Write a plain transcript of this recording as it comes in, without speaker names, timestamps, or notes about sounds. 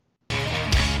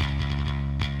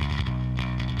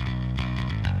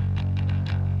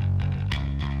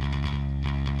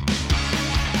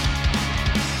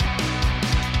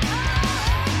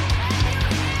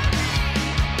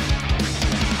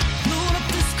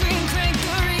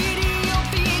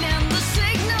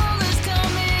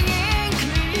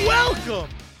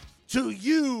to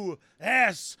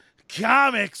US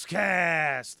Comics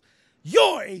Cast,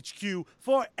 your HQ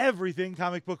for everything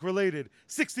comic book related.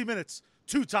 60 minutes,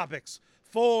 2 topics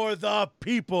for the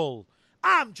people.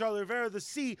 I'm Charlie Rivera, the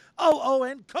COO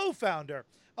and co-founder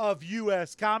of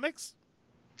US Comics.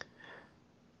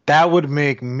 That would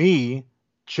make me,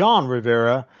 John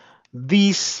Rivera,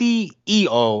 the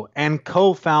CEO and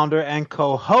co-founder and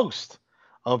co-host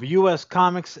of US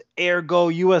Comics, ergo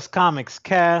US Comics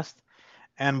Cast.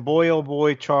 And boy, oh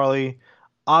boy, Charlie,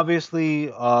 obviously,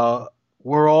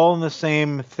 we're all in the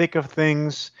same thick of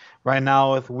things right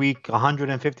now with week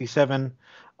 157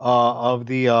 of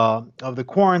the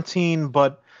quarantine.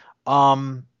 But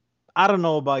um, I don't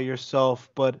know about yourself,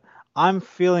 but I'm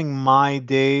feeling my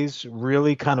days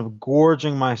really kind of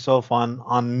gorging myself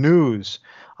on news.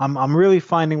 I'm really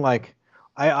finding like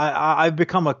I've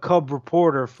become a cub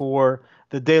reporter for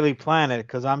the Daily Planet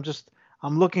because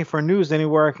I'm looking for news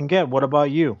anywhere I can get. What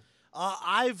about you?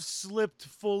 I've slipped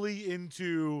fully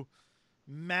into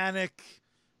manic,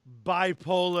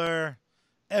 bipolar,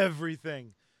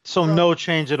 everything. So no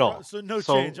change at all. So no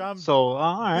change. I'm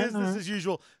All right, all business right. as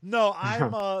usual. No,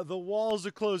 I'm the walls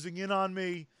are closing in on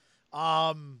me.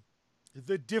 Um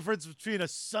the difference between a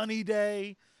sunny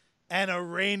day and a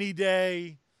rainy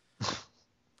day,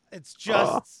 it's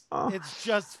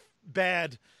just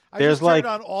bad. I There's just turned like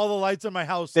on all the lights in my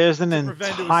house there's to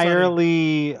prevent it was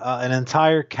sunny. an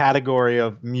entire category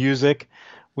of music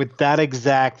with that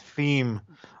exact theme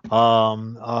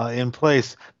in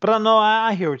place. But I know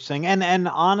I hear what you're saying, and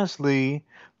honestly,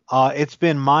 it's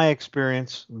been my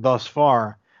experience thus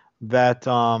far that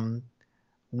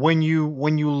when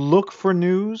you look for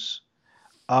news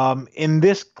in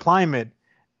this climate,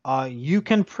 you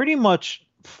can pretty much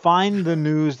find the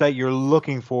news that you're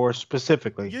looking for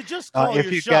specifically. You just call If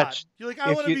your you shot. catch You're like,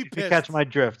 I want to be if you catch pissed. my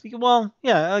drift. Well,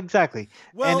 yeah, exactly.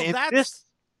 And Well, in this, that's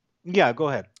yeah, go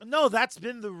ahead. no, that's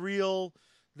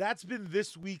been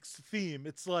this week's theme.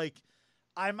 It's like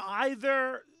I'm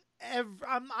either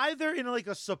I'm either in like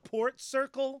a support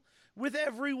circle with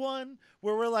everyone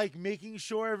where we're like making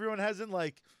sure everyone hasn't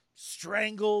like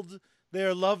strangled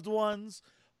their loved ones,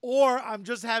 or I'm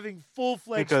just having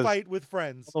full-fledged Because fight with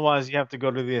friends. otherwise, you have to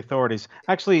go to the authorities.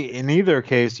 Actually, in either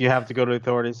case, you have to go to the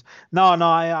authorities. No, no,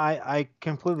 I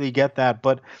completely get that.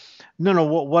 But no, no.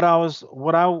 What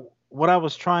I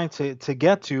was trying to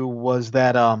get to was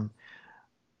that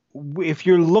if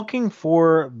you're looking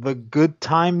for the good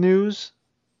time news,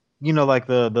 like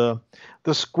the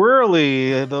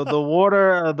squirrely,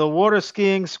 the water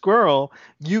skiing squirrel,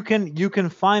 you can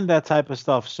find that type of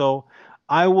stuff. So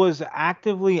I was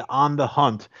actively on the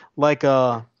hunt, like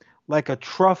a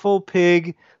truffle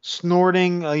pig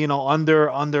snorting,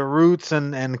 under roots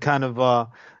and kind of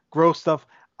gross stuff.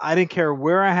 I didn't care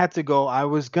where I had to go. I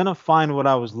was gonna find what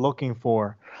I was looking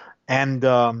for, and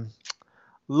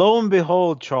lo and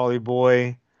behold, Charlie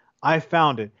boy, I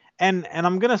found it. And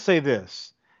I'm gonna say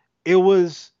this: it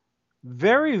was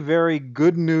very, very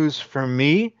good news for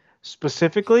me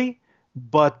specifically,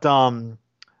 but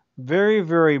very,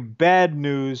 very bad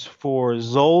news for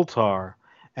Zoltar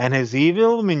and his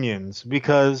evil minions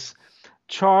because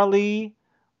Charlie,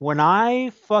 when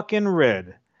I fucking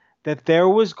read that there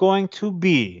was going to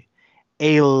be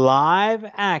a live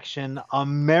action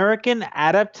American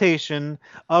adaptation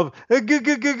of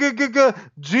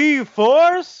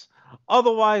G-Force,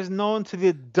 otherwise known to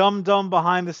the dumb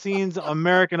behind the scenes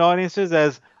American audiences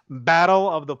as Battle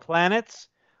of the Planets.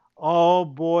 Oh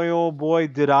boy,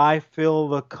 did I fill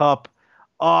the cup.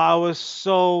 Oh, I was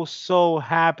so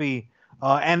happy.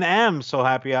 And am so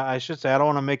happy, I should say. I don't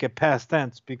want to make it past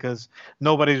tense because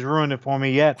nobody's ruined it for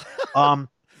me yet. Um,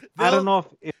 I don't They'll know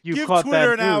if you give caught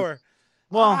Twitter that an news. hour.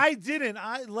 Well, I didn't.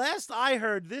 I last I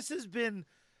heard, this has been.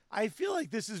 I feel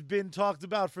like this has been talked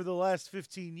about for the last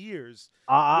 15 years,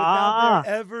 without there ah,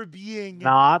 ever being.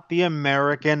 not the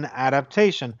American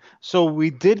adaptation. So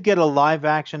we did get a live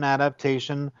action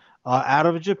adaptation out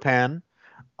of Japan.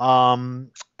 Um,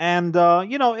 and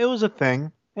it was a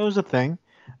thing. It was a thing.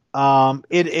 Um,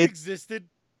 it It it existed.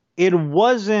 it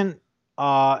wasn't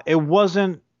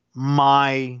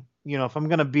my, if I'm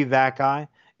gonna be that guy,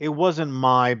 it wasn't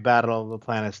my Battle of the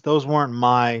Planets. Those weren't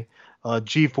my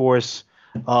G-Force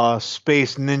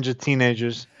space ninja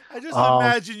teenagers. I just Um,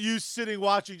 imagine you sitting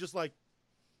watching, just like,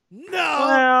 no,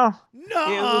 well,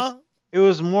 it was no. it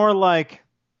was more like,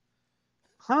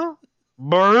 huh?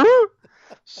 Brr?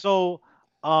 So,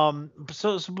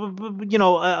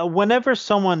 whenever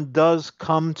someone does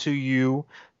come to you,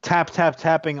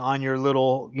 tapping on your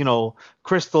little,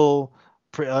 crystal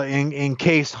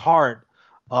encased heart,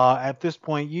 at this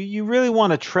point, you really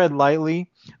want to tread lightly.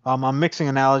 I'm mixing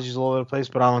analogies all over the place,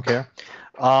 but I don't care.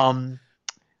 Um,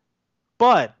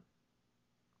 but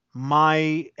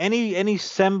my any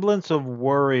semblance of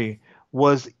worry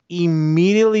was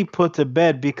immediately put to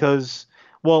bed because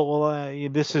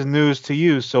this is news to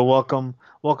you, so welcome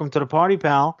to the party,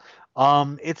 pal.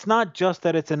 It's not just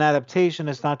that it's an adaptation,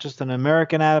 it's not just an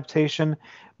American adaptation,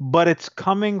 but it's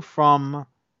coming from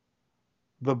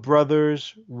the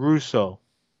brothers Russo.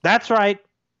 That's right.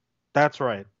 That's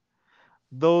right.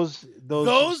 Those those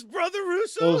Those brother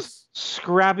those Russos?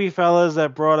 scrappy fellas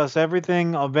that brought us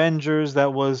everything Avengers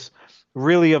that was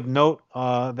really of note,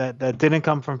 that didn't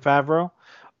come from Favreau.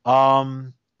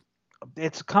 Um,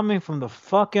 it's coming from the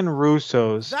fucking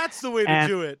Russos, That's the way to and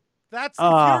do it. That's if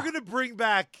you're uh gonna bring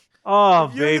back, oh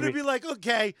if you're gonna baby, be like,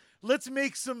 okay, let's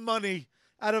make some money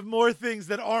out of more things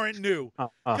that aren't new.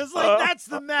 Cause like that's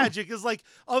the magic. Is like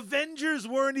Avengers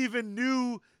weren't even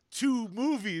new to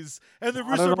movies, and the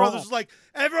not Russo at brothers all. was like,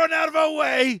 everyone out of our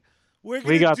way.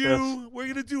 We got this. We're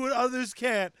gonna do what others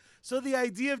can't. So the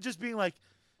idea of just being like,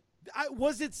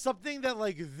 was it something that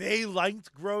like they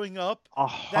liked growing up A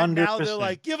that hundred now they're percent.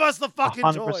 like, give us the A fucking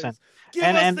hundred percent. toys, give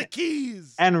And us the and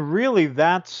keys. and really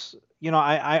that's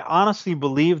I honestly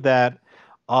believe that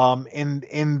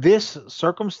in this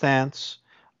circumstance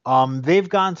they've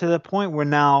gotten to the point where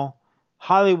now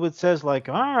Hollywood says like,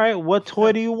 all right, what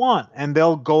toy do you want, and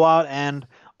they'll go out and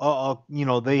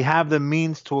they have the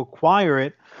means to acquire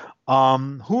it.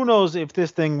 Who knows if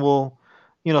this thing will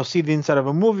see the inside of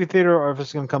a movie theater, or if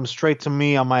it's going to come straight to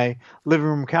me on my living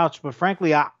room couch. But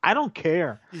frankly, I don't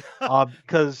care, Yeah.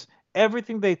 because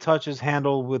everything they touch is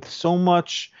handled with so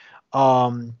much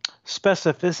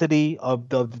specificity of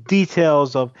the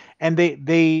details of, and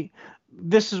they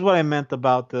this is what I meant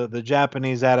about the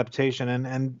Japanese adaptation,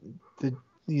 and the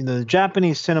the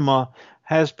Japanese cinema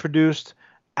has produced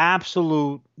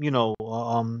absolute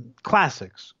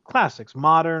classics,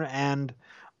 modern and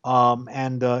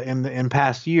in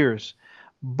past years.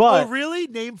 Oh, But really?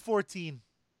 Name 14.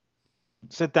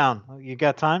 sit down, you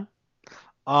got time.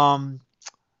 um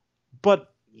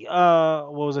but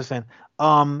what was I saying?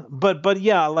 But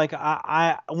yeah, like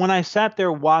I when I sat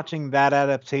there watching that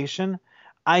adaptation,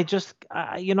 I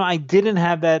didn't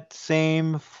have that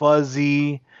same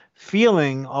fuzzy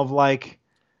feeling of like,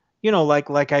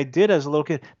 like I did as a little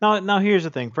kid. Now here's the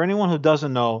thing. For anyone who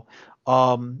doesn't know,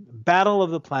 Battle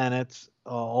of the Planets,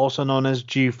 also known as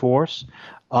G-Force,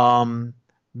 um,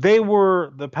 they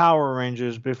were the Power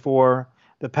Rangers before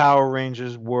the Power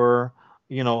Rangers were,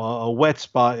 a wet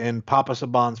spot in Papa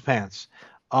Saban's pants.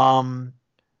 Um,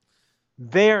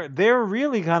 they're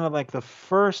really kind of like the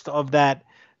first of that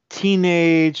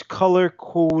teenage color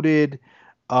coded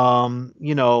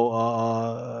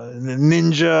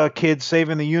ninja kid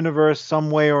saving the universe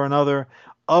some way or another,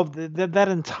 of that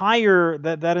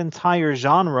entire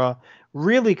genre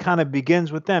really kind of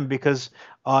begins with them, because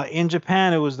in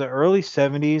Japan it was the early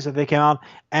 70s that they came out.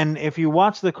 And if you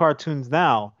watch the cartoons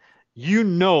now, you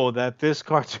know that this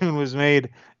cartoon was made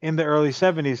in the early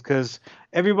 70s, because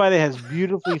everybody has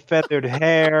beautifully feathered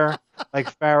hair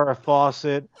like Farrah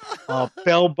Fawcett,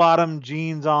 bell-bottom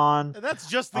jeans on. And that's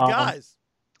just the Um, guys.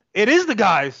 it is the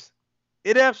guys.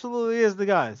 It absolutely is the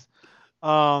guys.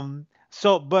 But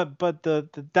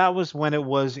that was when it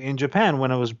was in Japan,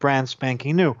 when it was brand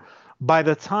spanking new. By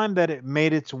the time that it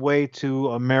made its way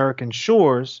to American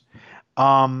shores,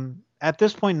 at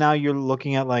this point now you're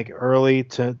looking at like early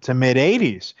to mid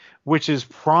 80s, which is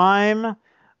prime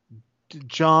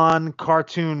John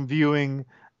cartoon viewing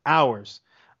hours.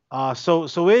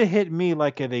 So it hit me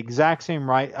like at the exact same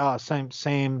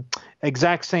same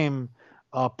exact same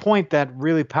point that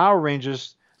really Power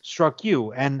Rangers struck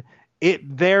you, and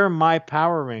they're my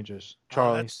Power Rangers,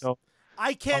 Charlie. That's So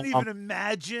I can't um, even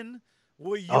imagine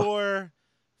what oh, your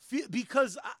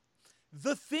because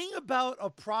the thing about a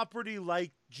property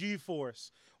like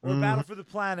G-Force or mhm. Battle for the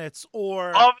Planets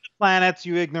or Of the planets,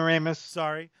 you ignoramus.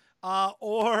 sorry,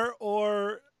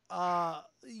 or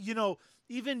you know,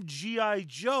 even GI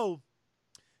Joe,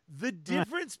 the Eh,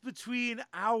 difference between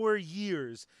our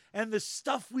years and the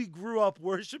stuff we grew up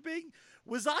worshiping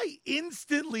was I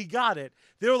instantly got it.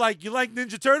 They were like, "You like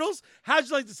Ninja Turtles? How'd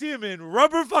you like to see them in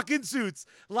rubber fucking suits,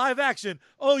 live action?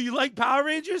 Oh, you like Power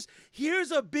Rangers?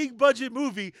 Here's a big budget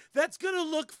movie that's gonna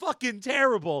look fucking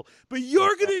terrible, but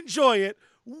you're gonna enjoy it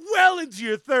well into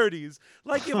your 30s.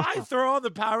 Like if I throw on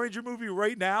the Power Ranger movie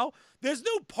right now, there's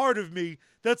no part of me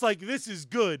that's like this is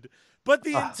good. But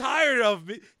ah,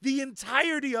 the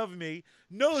entirety of me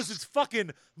knows it's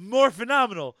fucking more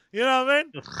phenomenal. You know what I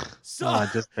mean? So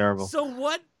just terrible. so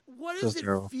what does Just it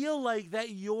terrible. feel like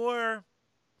that you're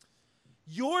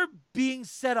being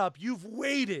set up? You've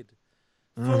waited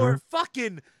for Hmm.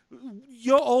 fucking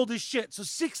you're old as shit. So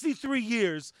 63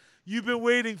 years you've been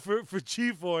waiting for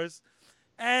G-Force,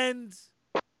 and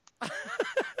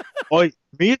Oh,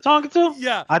 me you talking to?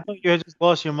 yeah, I thought you had just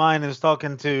lost your mind and was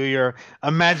talking to your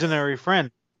imaginary friend.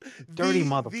 Dirty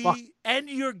motherfucker. the and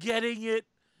you're getting it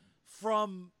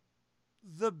from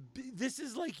the. This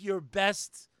is like your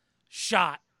best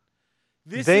shot.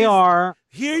 This They is are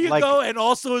here you like, go, and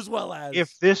also as well if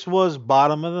as this was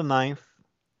bottom of the ninth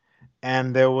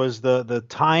and there was the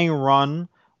tying run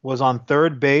was on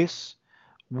third base,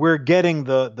 we're getting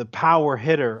the power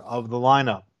hitter of the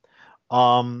lineup.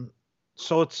 Um,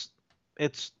 so it's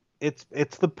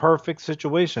the perfect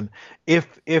situation.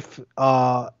 If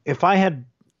I had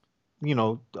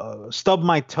stubbed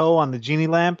my toe on the genie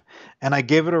lamp and I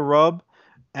gave it a rub,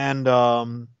 and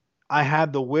I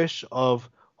had the wish of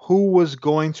who was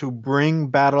going to bring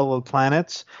Battle of the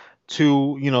Planets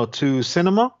to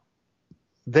cinema,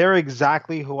 they're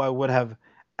exactly who I would have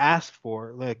asked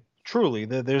for. Like, truly,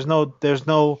 there's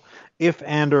no if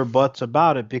and or buts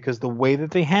about it, because the way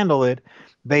that they handle it,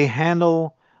 they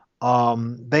handle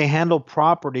they handle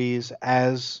properties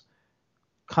as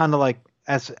kind of like,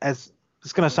 as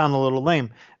it's gonna sound a little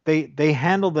lame. They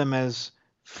handle them as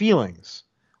feelings,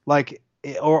 like,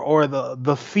 or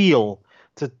the feel,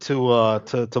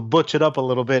 to butch it up a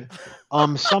little bit.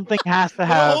 Something has to but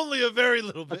have only a very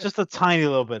little bit. just a tiny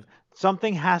little bit.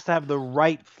 Something has to have the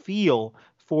right feel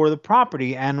for the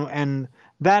property, and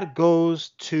that goes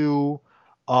to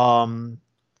um,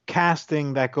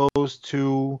 casting, that goes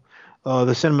to the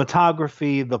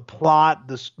cinematography, the plot,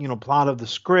 plot of the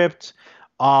script,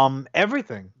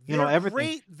 everything,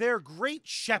 everything. They're great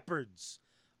shepherds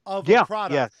of a Yeah,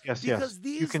 product yes, yes, yes. because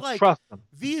You these can like trust them.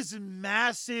 these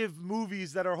massive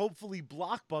movies that are hopefully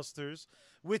blockbusters,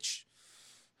 which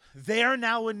they are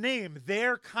now a name.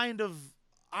 They're kind of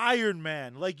Iron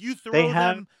Man. Like you They throw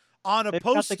have them on a They've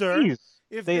got the poster, keys.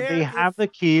 if They they're if have the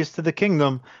keys to the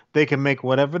kingdom. They can make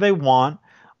whatever they want,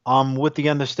 with the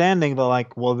understanding that,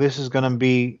 like, well, this is gonna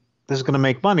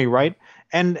make money, right?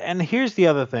 And here's the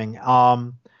other thing.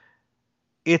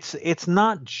 It's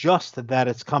not just that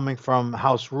it's coming from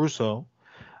House Russo.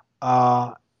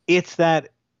 Uh, it's that,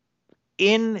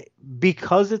 in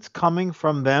because it's coming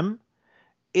from them,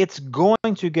 it's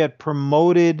going to get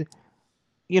promoted.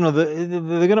 They're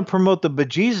going to promote the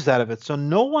bejesus out of it. So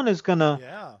no one is going to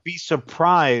yeah. be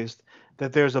surprised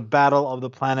that there's a Battle of the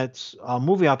Planets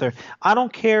movie out there. I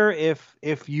don't care if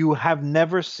you have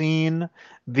never seen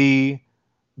the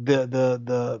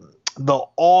the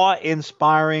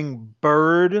awe-inspiring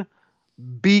bird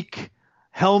beak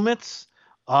helmets,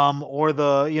 or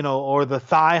the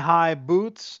thigh-high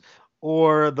boots,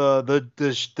 or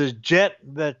the jet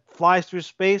that flies through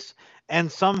space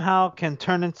and somehow can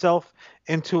turn itself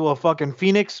into a fucking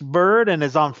phoenix bird and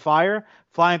is on fire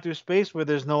flying through space where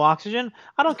there's no oxygen.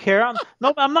 I don't care. I'm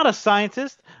not a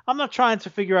scientist. I'm not trying to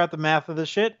figure out the math of the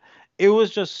shit. It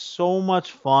was just so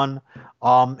much fun.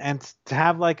 And to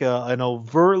have like an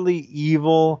overtly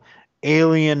evil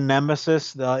alien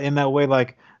nemesis, in that way,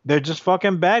 like, they're just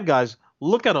fucking bad guys.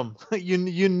 Look at them.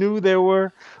 You knew they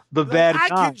were the Like bad I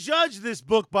guy. could judge this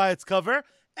book by its cover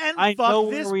and I fuck know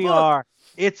where this we book. are.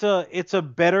 It's a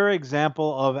better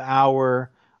example of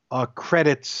our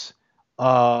credits,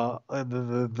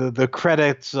 the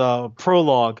credits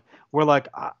prologue, where, like,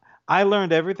 I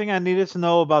learned everything I needed to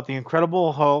know about the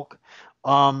Incredible Hulk,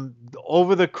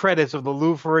 over the credits of the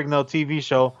Lou Ferrigno TV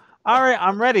show. All right,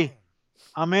 I'm ready.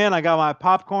 I'm in. I got my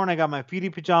popcorn. I got my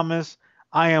feety pajamas.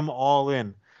 I am all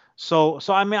in. So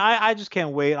I mean, I just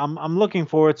can't wait. I'm looking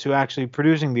forward to actually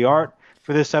producing the art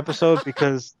for this episode,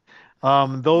 because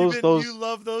those You those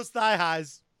love those thigh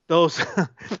highs. those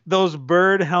those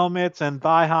bird helmets and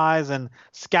thigh highs and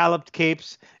scalloped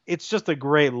capes. It's just a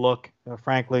great look,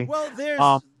 frankly. Well,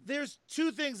 Um, there's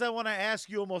two things I want to ask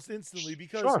you almost instantly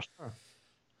because sure, sure.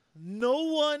 no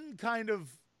one kind of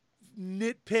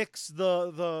nitpicks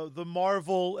the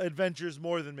Marvel Adventures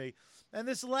more than me. And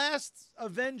this last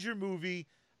Avenger movie,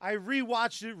 I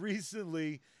rewatched it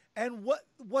recently, and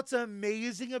what's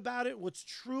amazing about it, what's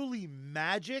truly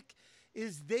magic,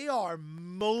 is they are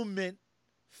moment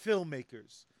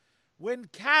filmmakers. When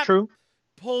Cap True.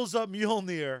 pulls up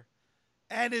Mjolnir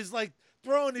and is like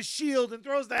throwing his shield and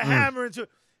throws the Mm, hammer into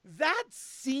that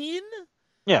scene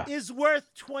yeah. is worth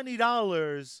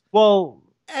 $20 Well,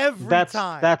 every that's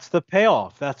time. that's the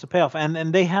payoff. That's the payoff.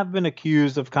 And they have been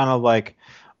accused of kind of like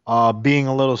being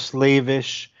a little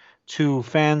slavish to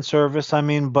fan service. I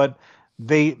mean, but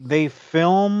they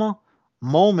film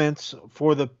moments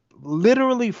for the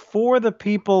literally for the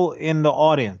people in the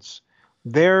audience.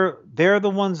 They're the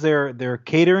ones they're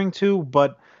catering to,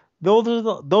 but those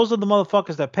are the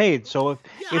motherfuckers that paid. So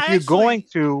Yeah, if you're going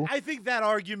to, I think that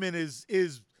argument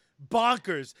is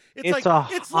bonkers. it's a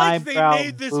It's like they highbrow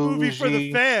made this movie for the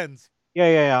bougie. fans.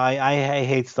 Yeah. I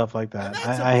hate stuff like And that.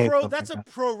 I hate stuff that's like a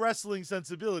that. pro wrestling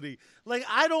sensibility. Like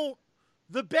I don't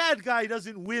the bad guy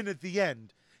doesn't win at the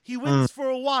end. He Mm. wins for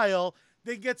a while,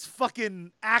 then gets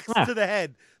fucking axed Yeah. to the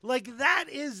head. Like that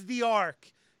is the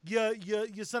arc.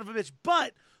 You son of a bitch.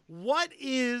 But what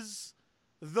is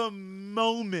the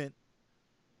moment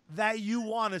that you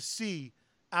want to see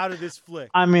out of this flick?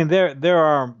 I mean, there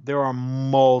are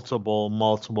multiple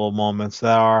moments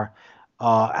that are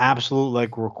absolute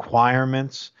like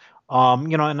requirements.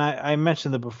 And I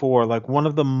mentioned it before. Like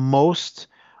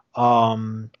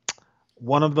um,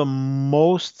 one of the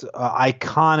most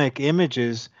iconic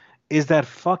images is that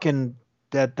fucking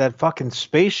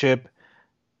spaceship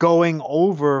going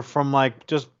over from like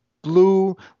just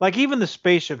blue, like even the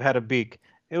spaceship had a beak.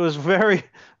 It was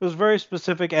very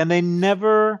specific, and they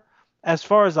never, as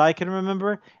far as I can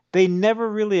remember, they never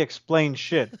really explained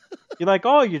shit. You're like,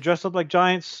 oh, you dressed up like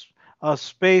giant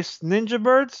space ninja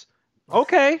birds.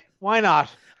 Okay, why not?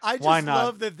 I Why just not?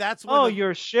 love that that's when Oh,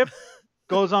 your ship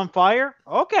goes on fire.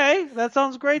 Okay, that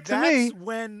sounds great to that's me.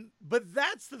 when but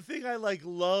that's the thing I like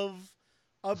love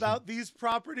about these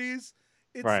properties.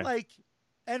 It's Right. like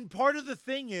and part of the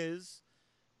thing is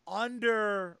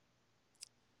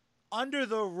under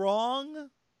the wrong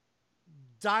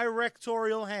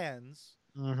directorial hands,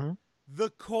 Mm-hmm. the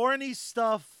corny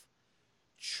stuff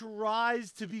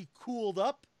tries to be cooled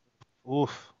up.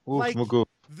 Oof, oof, Like Magoo.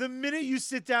 the minute you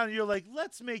sit down and you're like,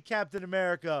 let's make Captain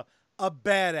America a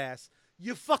badass,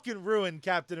 you fucking ruin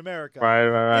Captain America.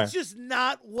 Right. It's just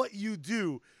not what you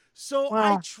do. So I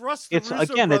Well, trust the it's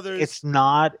Russo again, it's brothers.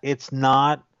 not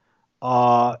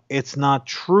it's not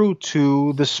true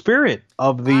to the spirit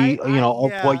of of what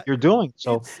Yeah, you're doing.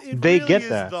 So it they really get is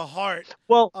that. the heart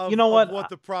Well, you know of what? what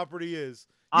the property is.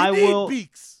 You I need will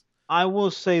beaks. I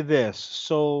will say this.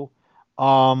 So,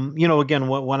 again,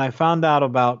 when I found out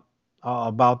about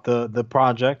the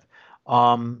project,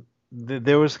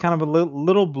 there was kind of a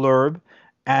little blurb,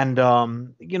 and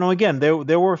again,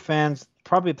 there were fans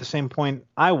probably at the same point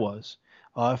I was,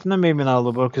 if not maybe not a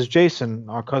little bit, because Jason,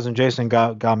 our cousin Jason,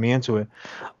 got me into it.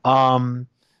 Um,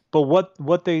 but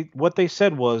what they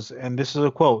said was, and this is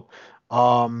a quote,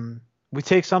 um, we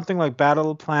take something like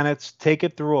Battle of Planets, take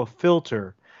it through a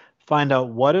filter, find out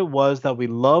what it was that we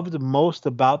loved most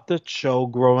about the show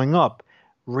growing up,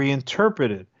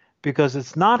 reinterpret it. Because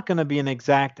it's not going to be an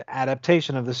exact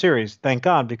adaptation of the series. Thank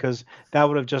God, because that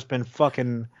would have just been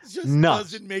fucking It just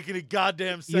nuts. doesn't make any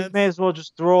goddamn You may sense. as well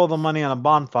just throw all the money on a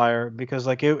bonfire because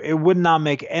like it would not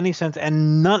make any sense.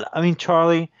 And none, I mean,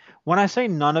 Charlie, when I say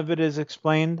none of it is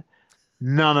explained,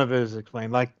 none of it is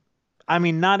explained. Like, I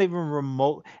mean, not even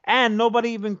remote, and nobody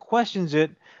even questions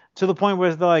it to the point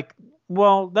where they're like,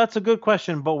 well, that's a good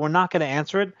question, but we're not going to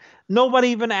answer it. Nobody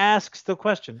even asks the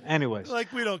question. Anyways,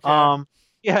 Like we don't care. um,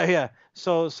 yeah.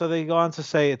 So they go on to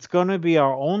say it's going to be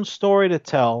our own story to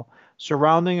tell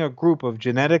surrounding a group of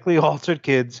genetically altered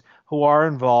kids who are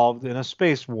involved in a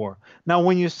space war. Now,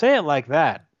 when you say it like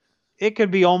that, it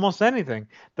could be almost anything.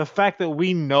 The fact that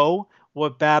we know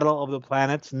what Battle of the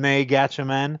Planets, nay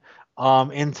Gatchaman,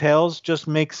 entails just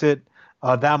makes it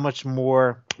that much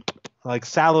more like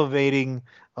salivating,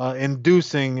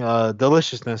 inducing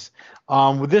deliciousness.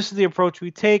 This is the approach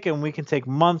we take, and we can take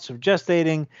months of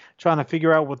gestating, trying to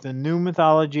figure out what the new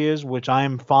mythology is, which I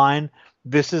am fine.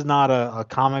 This is not a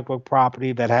comic book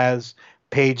property that has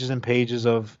pages and pages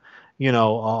of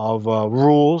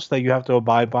rules that you have to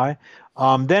abide by.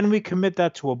 Then we commit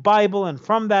that to a Bible, and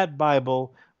from that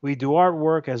Bible, we do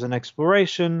artwork as an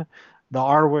exploration. The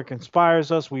artwork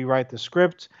inspires us. We write the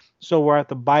script. So we're at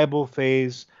the Bible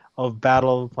phase of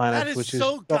Battle of the That Planets, is which is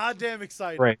so so goddamn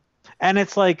exciting. great. And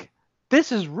it's like,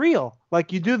 this is real.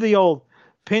 Like you do the old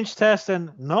pinch test,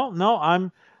 and no,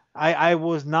 I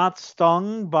was not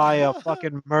stung by a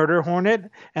fucking murder hornet,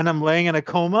 and I'm laying in a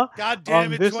coma. God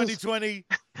damn it, This is 2020.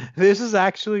 this is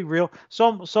actually real.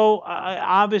 So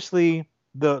obviously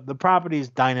the property is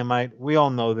dynamite. We all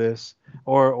know this,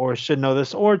 or should know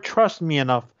this, or trust me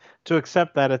enough to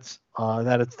accept that it's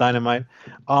dynamite.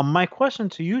 My question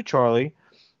to you, Charlie,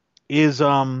 is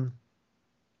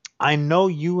I know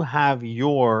you have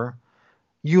your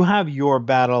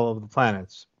Battle of the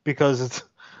Planets because it's,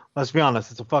 let's be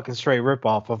honest, it's a fucking straight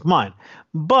ripoff of mine.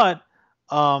 But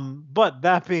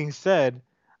that being said,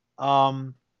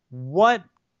 um what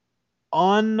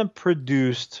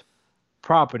unproduced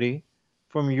property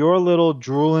from your little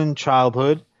drooling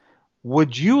childhood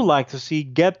would you like to see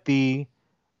get the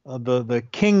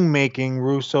king making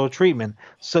Russo treatment?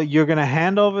 So you're gonna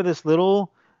hand over this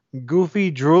little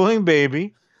Goofy drooling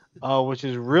baby, which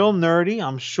is real nerdy,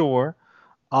 I'm sure,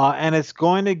 and it's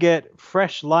going to get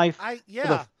fresh life I for the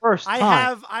yeah, first time.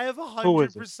 I have Who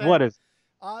is it? What 100%. is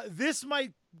This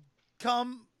might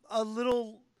come a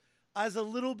little as a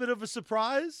little bit of a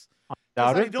surprise it?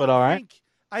 because Doubt it, but all right.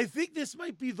 I think this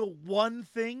might be the one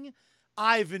thing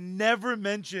I've never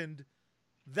mentioned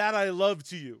that I love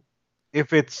to you.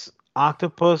 If it's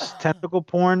octopus tentacle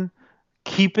porn,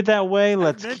 keep it that way. I've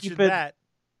Let's keep mentioned it. that.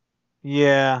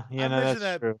 Yeah, yeah, I've no, mentioned that's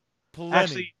that true. plenty.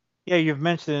 Actually, yeah, you've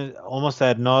mentioned it almost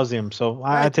ad nauseum, so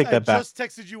I take I that back. just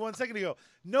texted you 1 second ago.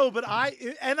 No, but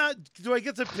do I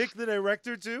get to pick the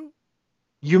director too?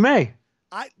 You may.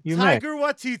 I You may. Tiger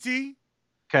Waititi,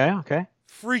 Okay, okay.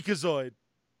 Freakazoid.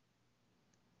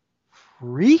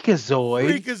 Freakazoid.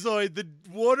 Freakazoid, the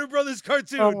Warner Brothers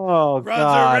cartoon, Oh runs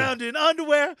God, around in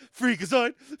underwear.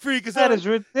 Freakazoid, that Freakazoid. is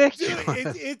Dude,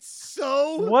 ridiculous. it's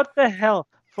so What the hell?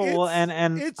 For well,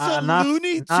 and it's a not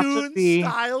Looney not to Tunes be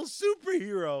style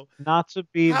superhero. not to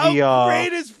be How the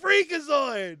great is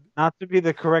Freakazoid? not to be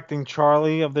the correcting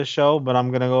Charlie of the show, but I'm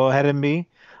gonna go ahead and be.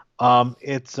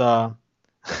 It's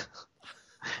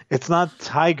it's not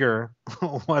Tiger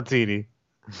Watiti.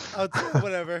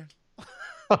 Whatever.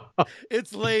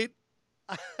 It's late.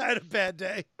 I had a bad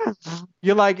day.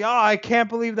 You're like, oh, I can't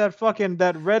believe that fucking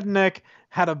that redneck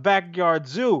had a backyard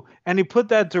zoo, and he put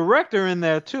that director in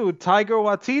there too, Tiger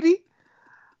Watiti.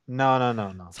 No, no,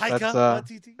 no, no. That's Taika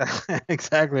Waititi.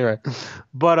 exactly right.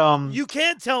 But You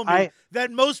can't tell me I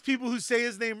that most people who say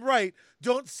his name right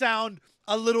don't sound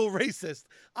a little racist.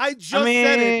 I I just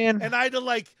said it, mean, and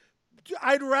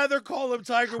I'd rather call him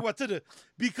Tiger Waititi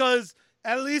because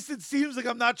at least it seems like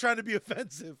I'm not trying to be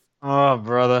offensive. oh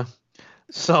brother.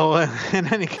 So in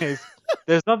any case,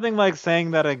 there's nothing like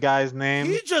saying that a guy's He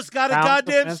name just got a sounds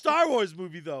goddamn offensive. Star Wars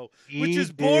movie though, which He is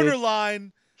did.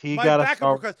 borderline He my got a backup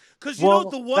Star. request. Because you know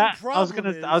what Well, the one that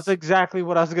problem I was is? exactly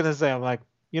what I was gonna say. I'm like,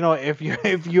 if you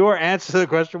if your answer to the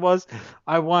question was,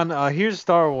 I won. Here's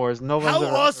Star Wars, How November.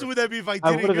 awesome would that be if I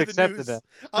I would didn't have hear the accepted news?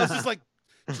 I was just like,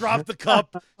 drop the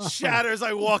cup, shatter as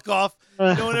I walk off.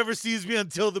 No one ever sees me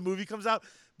until the movie comes out.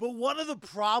 But one of the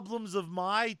problems of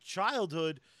my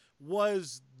childhood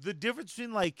was the difference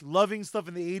between like loving stuff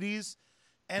in the 80s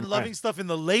and Right. loving stuff in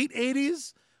the late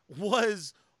 80s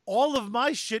was all of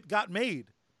my shit got made.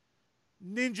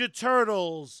 Ninja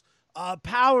Turtles,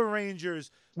 Power Rangers,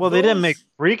 Well, they didn't make those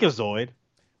Freakazoid.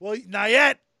 well, not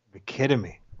yet. You're kidding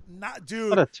me. Not What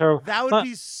dude, a terrible. that would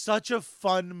be such a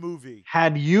fun movie.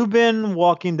 Had you been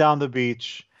walking down the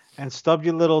beach and stubbed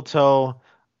your little toe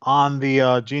on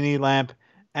the genie lamp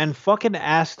and fucking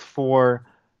asked for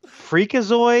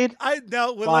Freakazoid I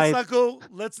now well, by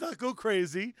let's not go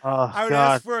crazy. oh I would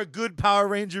ask god. for a good Power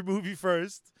Ranger movie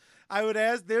first. I would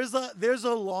ask there's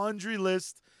a laundry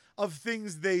list of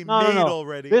things they No, no, made no.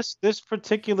 already. This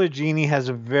particular genie has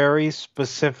a very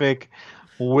specific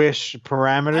wish I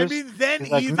parameters. mean, then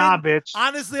He's like, nah, even bitch.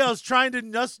 honestly, I was trying to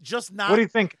just What do not. you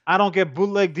think? I don't get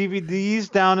bootleg DVDs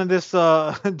down in this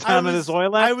down in this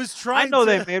oil lamp. I was I trying know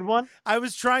they to made one. I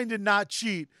was trying to not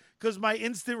cheat because my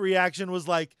instant reaction was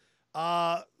like,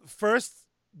 first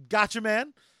Gotcha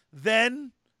Man,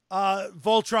 then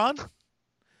Voltron,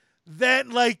 then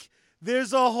like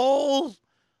there's a whole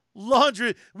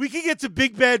laundry. We can get to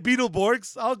Big Bad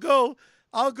Beetleborgs.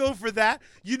 I'll go for that.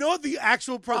 You know what the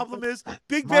actual problem is?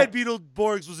 Big My Bad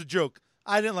Beetleborgs was a joke.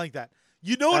 I didn't like that.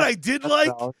 You know what that, I did that's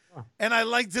like? valid. And I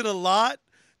liked it a lot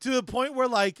to the point where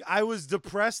like I was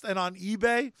depressed and on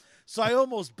eBay. So I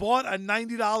almost bought a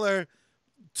 $90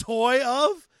 toy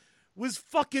of was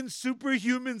fucking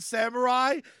Superhuman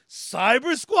Samurai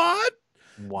Cyber Squad.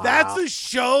 That's Wow. a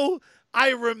show I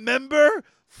remember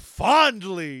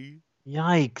fondly.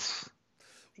 Yikes.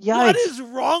 What Yikes. is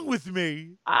wrong with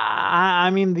me? I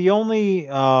mean the only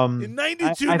In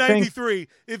 92, I think 93,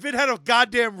 if it had a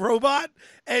goddamn robot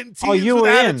and oh teens you with were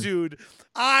in. attitude,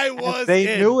 I And was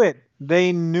they in. knew it.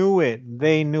 They knew it.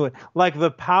 They knew it. Like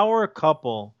the power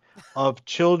couple of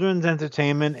children's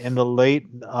entertainment in the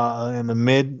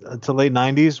mid to late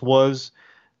 90s was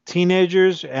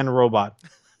teenagers and robot.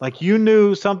 Like you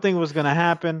knew something was going to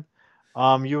happen.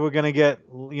 You were going to get,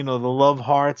 the love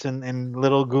hearts and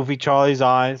little goofy Charlie's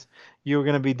eyes. You were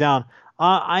going to be down.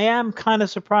 I am kind of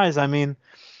surprised. I mean,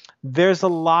 there's a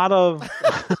lot of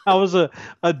that was a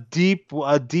deep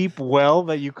well Dude,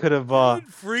 that you could have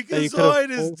Freakazoid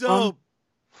is pulled from. dope.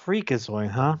 Freakazoid,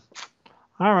 huh?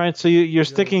 All right, so you're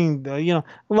Dope. sticking.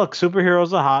 Look,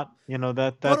 superheroes are hot.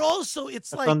 But also, it's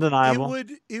That's like undeniable.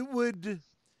 it would.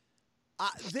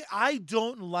 I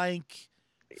don't like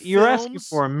You're asking films.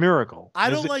 for a miracle. I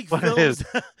Is don't it like what it is?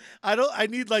 films. I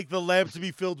need like the lamp to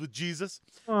be filled with Jesus.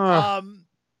 Uh, Um,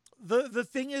 the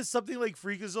thing is, something like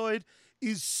Freakazoid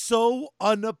is so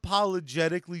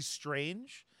unapologetically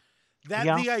strange that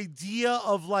Yeah, the idea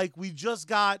of like we just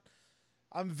got,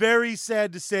 I'm very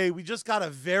sad to say, we just got a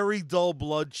very dull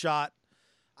Bloodshot.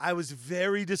 I was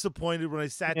very disappointed when I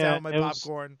sat down yeah. with my It was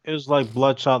popcorn. it was like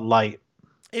Bloodshot Light.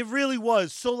 It really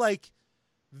was. So like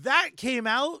that came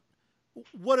out.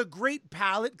 What a great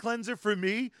palate cleanser for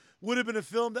me would have been a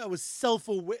film that was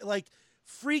self-aware. Like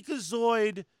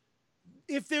Freakazoid.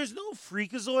 If there's no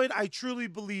Freakazoid, I truly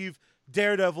believe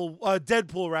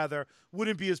Deadpool rather,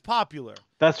 wouldn't be as popular.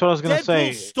 That's what I was gonna Deadpool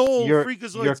say. stole You're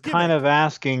Freakazoid's kind gimmick. of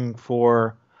asking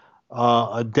for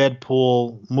a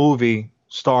Deadpool movie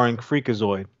starring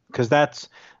Freakazoid because that's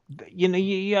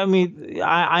I mean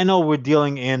I know we're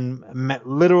dealing in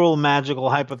literal magical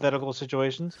hypothetical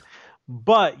situations,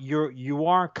 but you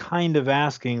are kind of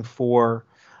asking for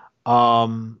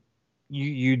um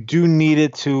you do need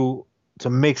it to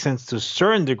make sense to a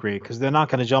certain degree because they're not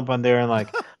going to jump on there and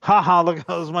like haha look at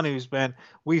all this money we spent,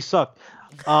 we sucked.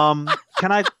 Can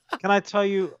I tell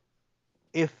you,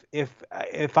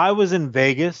 if I was in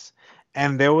Vegas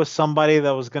and there was somebody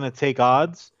that was going to take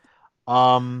odds,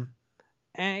 um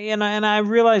and I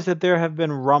realize that there have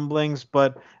been rumblings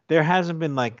but there hasn't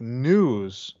been like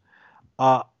news.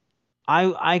 uh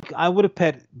I would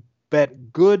have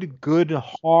bet good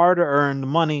hard earned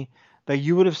money that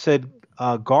you would have said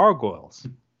gargoyles.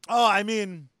 Oh, I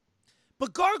mean,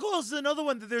 but Gargoyles is another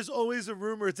one that there's always a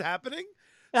rumor it's happening.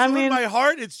 I So in mean, my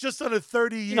heart, it's just on a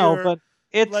 30 year but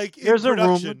it's like in there's a rumor,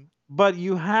 production. but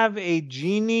you have a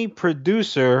genie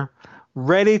producer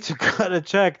ready to cut a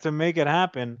check to make it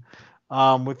happen,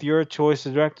 with your choice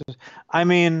of directors. I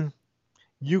mean,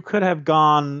 you could have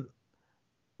gone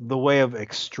the way of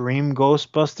Extreme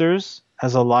Ghostbusters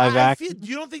as a live I feel. action.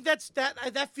 You don't think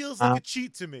that feels like Uh, a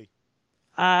cheat to me?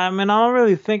 I mean, I don't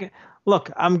really think.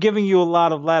 Look, I'm giving you a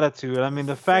lot of latitude. I mean,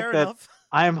 the fact Fair that enough.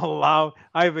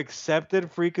 I've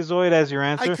accepted Freakazoid as your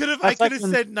answer. I That's could like have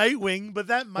said Nightwing, but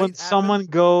that when might happen. someone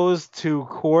goes to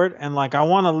court and like, I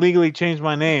want to legally change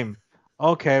my name.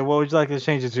 Okay, what would you like to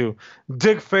change it to?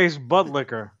 Dick Face Butt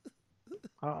Licker.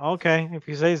 Okay, if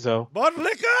you say so. But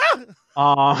liquor.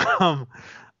 Um,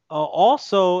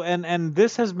 also, and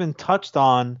this has been touched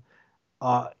on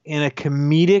in a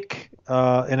comedic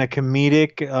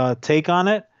take on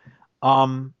it.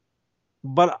 Um,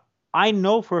 but I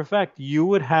know for a fact you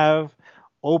would have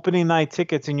opening night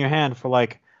tickets in your hand for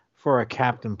like for a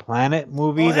Captain Planet Oh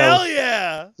movie hell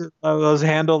yeah! that was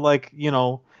handled like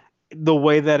the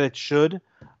way that it should.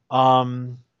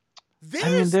 Um, I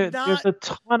mean There's there's not a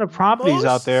ton of properties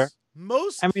out there.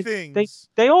 most I mean they things.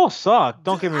 they all suck.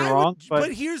 Don't get me I would, wrong, but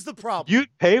but here's the problem.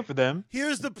 you'd pay for them.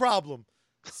 Here's the problem.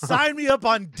 Sign me up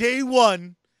on day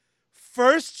one,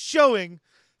 first showing,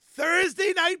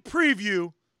 Thursday night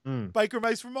preview. Mm, Biker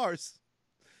Mice from Mars.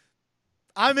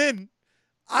 I'm in.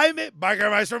 I'm in. Biker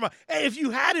Mice from Mars. Hey, if you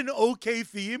had an okay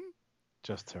theme,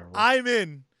 just terrible. I'm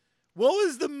in. What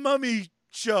was the Mummy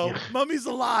show? Yeah. Mummies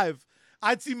Alive.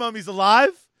 I'd see Mummies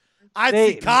Alive. I'd see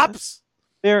They Cops.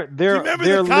 they're Do you they're remember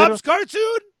they're the little Cops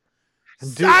cartoon?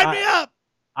 dude. Sign me up.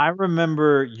 I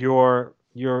remember your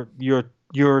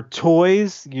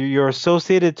toys, your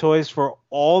associated toys for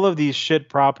all of these shit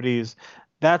properties.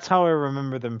 That's how I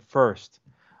remember them first.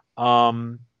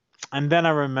 Um, and then I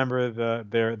remember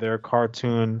their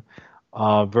cartoon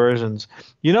versions.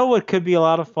 You know what could be a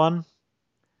lot of fun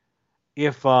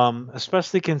if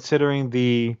especially considering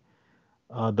the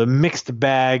mixed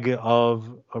bag of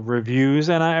reviews,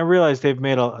 and I realize they've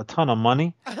made a ton of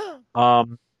money.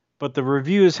 Um, but the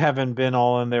reviews haven't been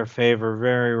all in their favor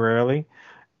very rarely.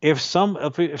 If someone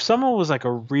was like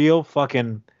a real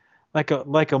fucking like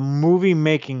a movie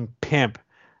making pimp,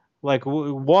 like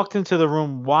walked into the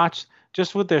room, watched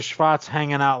just with their schwatz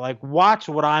hanging out, like watch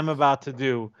what I'm about to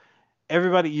do.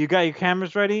 Everybody, you got your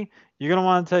cameras ready? You're gonna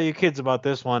want to tell your kids about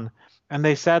this one. And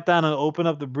they sat down and opened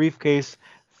up the briefcase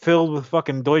filled with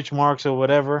fucking Deutschmarks or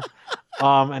whatever.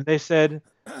 And they said,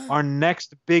 our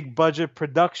next big budget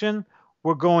production,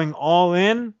 we're going all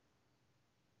in.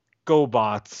 Go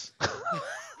bots.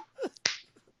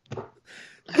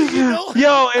 You know,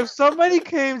 Yo, if somebody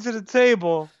came to the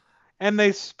table and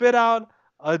they spit out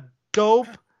a dope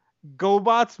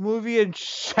GoBots movie and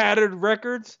shattered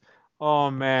records, oh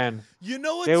man, you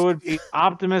know they what's would be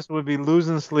Optimus would be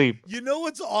losing sleep. you know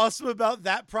what's awesome about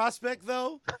that prospect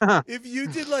though? If you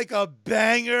did like a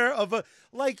banger of a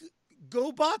like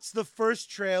GoBots, the first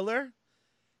trailer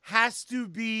has to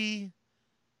be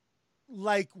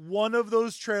like one of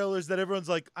those trailers that everyone's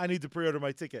like, I need to pre-order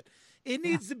my ticket. It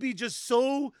Yeah. needs to be just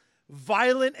so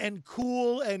violent and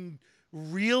cool and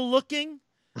real looking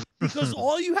because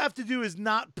all you have to do is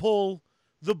not pull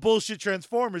the bullshit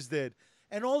Transformers did.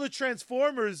 And all the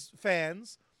Transformers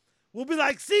fans will be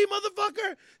like, see,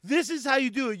 motherfucker, this is how you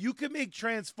do it. You can make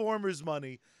Transformers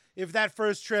money if that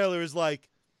first trailer is like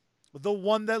the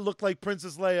one that looked like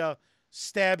Princess Leia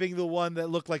stabbing the one that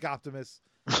looked like Optimus.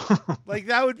 Like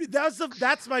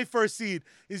that's my first seed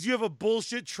is you have a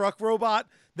bullshit truck robot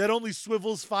that only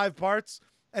swivels 5 parts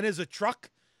and is a truck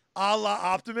a la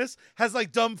Optimus, has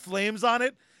like dumb flames on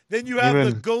it. Then you have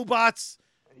the GoBots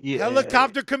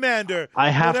helicopter commander. I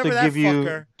have to give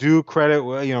you due credit,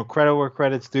 credit where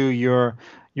credit's due. You're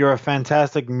a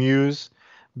fantastic muse,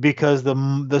 because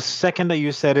the second that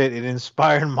you said it, it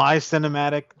inspired my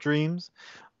cinematic dreams.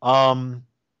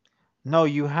 No,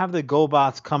 you have the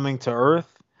GoBots coming to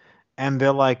Earth, and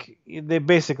they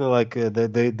basically like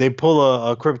they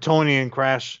pull a Kryptonian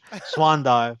crash swan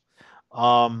dive,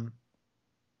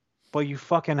 but you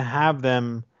fucking have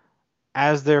them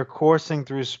as they're coursing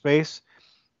through space.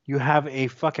 You have a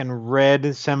fucking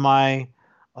red semi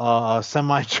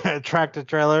tractor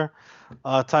trailer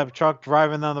type truck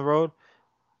driving down the road.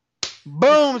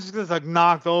 Boom! Just gets like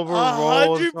knocked over,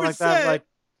 rolls, like that. Like,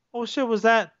 oh shit, was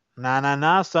that?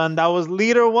 Nah, son. That was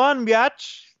leader 1,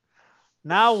 biatch.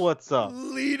 Now what's up?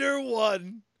 Leader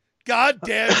 1. God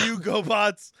damn you,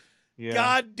 GoBots. Yeah.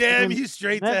 God damn you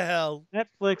straight to hell.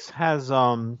 Netflix has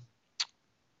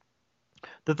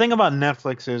the thing about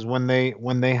Netflix is when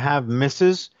they have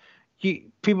misses,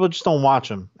 people just don't watch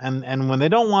them, and when they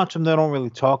don't watch them, they don't really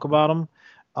talk about them.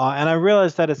 And I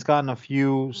realize that it's gotten a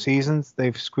few seasons.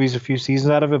 They've squeezed a few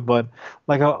seasons out of it, but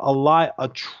like a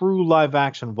true live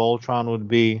action Voltron would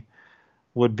be,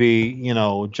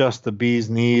 just the bee's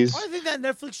knees. I think that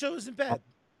Netflix show isn't bad.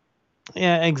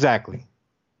 Yeah, exactly.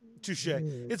 Touche.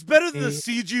 It's better than the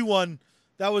CG one.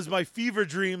 That was my fever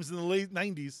dreams in the late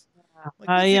 90s.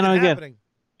 Like, again,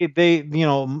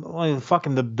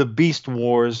 fucking the Beast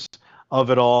Wars of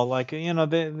it all. Like, a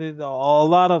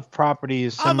lot of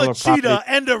properties. I'm a cheetah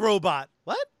and a robot.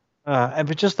 What?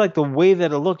 But just like the way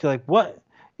that it looked, like, what?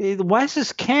 Why is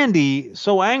this Candy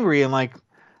so angry and like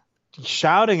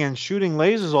shouting and shooting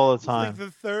lasers all the time? Like the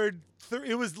third,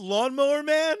 it was Lawnmower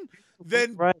Man,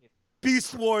 then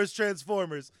Beast Wars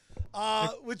Transformers.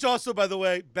 Which also, by the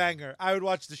way, banger. I would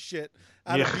watch the shit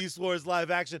out of Beast Wars live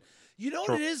action. You know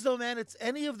what it is, though, man? It's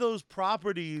any of those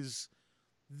properties.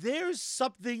 There's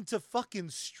something to fucking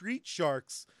Street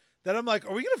Sharks that I'm like,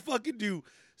 are we gonna fucking do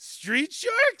Street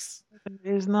Sharks? It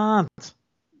is not.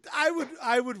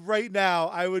 I would right now.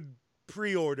 I would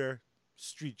pre-order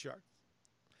Street Sharks.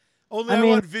 Only I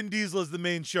want Vin Diesel as the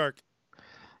main shark.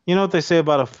 You know what they say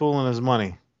about a fool and his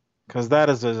money? Because that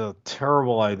is a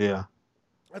terrible idea.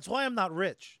 That's why I'm not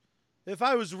rich. If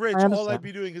I was rich, all I'd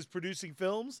be doing is producing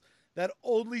films that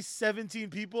only 17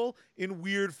 people in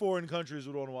weird foreign countries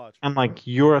would want to watch. And like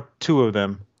you're 2 of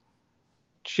them.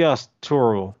 Just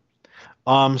terrible.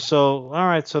 So all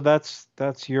right, so that's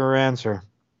your answer.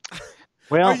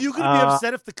 Well, are you gonna be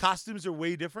upset if the costumes are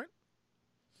way different?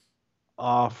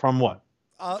 From what?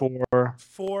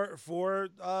 For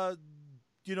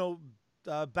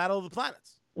Battle of the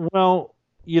Planets. Well,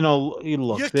 look,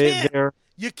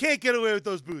 you can't get away with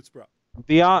those boots, bro.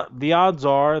 The odds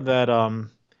are that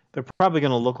they're probably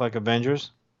going to look like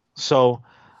Avengers. So,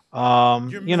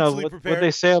 what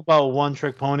they say about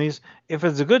one-trick ponies, if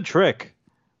it's a good trick,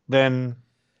 then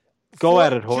go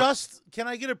at it, horse. Can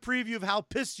I get a preview of how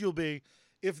pissed you'll be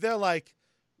if they're like,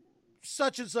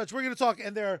 such and such, we're going to talk,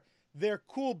 and they're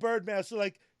cool bird masks,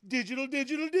 like, digital.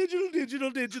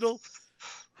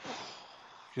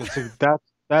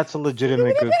 That's a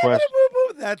legitimate good question.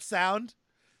 That sound.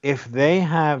 If they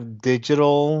have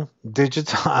digitized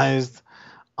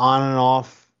on and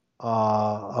off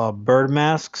bird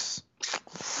masks,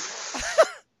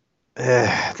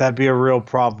 that'd be a real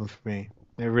problem for me.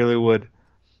 It really would.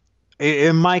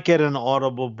 It might get an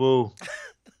audible boo.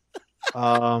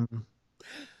 Yeah,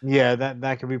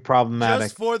 that could be problematic.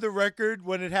 Just for the record,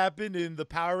 when it happened in the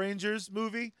Power Rangers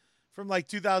movie from like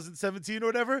 2017 or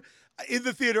whatever, in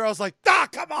the theater I was like,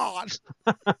 come on.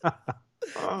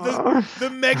 The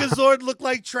Megazord looked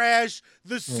like trash.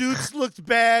 The suits looked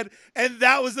bad. And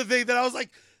that was the thing that I was like,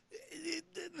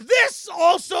 this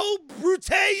also, Brute,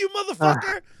 you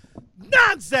motherfucker.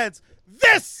 Nonsense.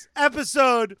 This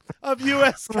episode of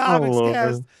U.S. Comics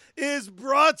Cast is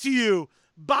brought to you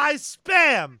by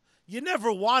Spam. You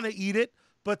never want to eat it,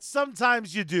 but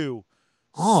sometimes you do.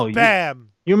 Spam.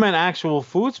 You meant actual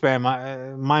food spam.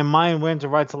 My mind went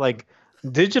right to like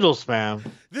digital spam.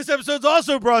 This episode's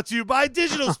also brought to you by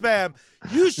digital spam.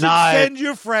 You should send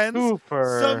your friends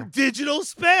some digital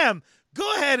spam.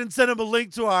 Go ahead and send them a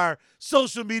link to our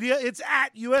social media. It's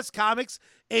at US Comics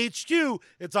HQ.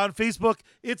 It's on Facebook.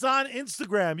 It's on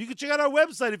Instagram. You can check out our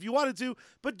website if you wanted to,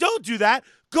 but don't do that.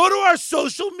 Go to our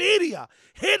social media.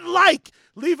 Hit like.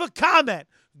 Leave a comment.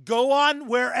 Go on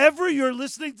wherever you're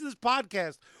listening to this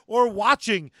podcast or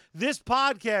watching this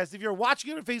podcast. If you're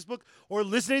watching it on Facebook or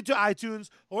listening to iTunes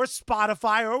or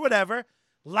Spotify or whatever,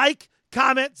 like,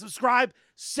 comment, subscribe,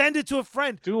 send it to a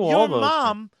friend. Do all Your those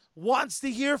mom wants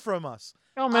to hear from us.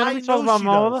 Oh man, I let me talk know about she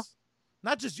my mother. does.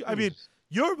 Not just you. I mean,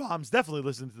 your mom's definitely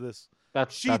listening to this.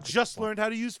 That's She just learned how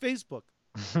to use Facebook.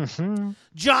 learned.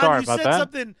 John, Sorry you about said that.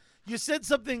 something. You said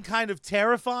something kind of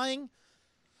terrifying,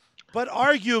 but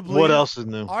arguably, What else is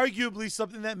new? arguably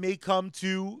something that may come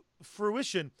to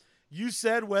fruition. You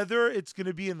said whether it's going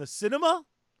to be in the cinema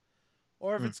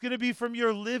or if it's going to be from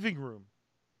your living room.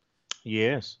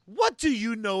 Yes. What do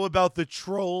you know about the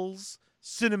Trolls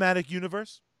cinematic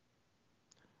universe?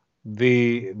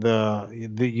 The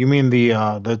you mean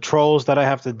the trolls that I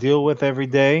have to deal with every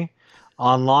day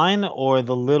online, or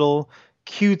the little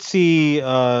cutesy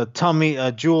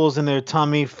tummy jewels in their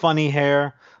tummy, funny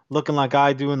hair, looking like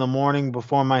I do in the morning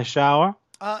before my shower?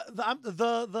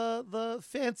 The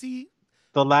fancy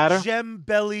The latter. gem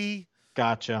belly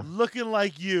Gotcha. looking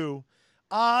like you.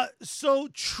 So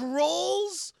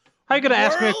Trolls How you gonna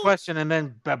ask me a World? question and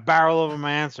then barrel over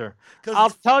my answer? 'Cause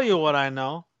I'll tell you what I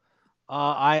know.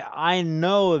 I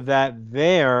know that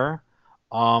their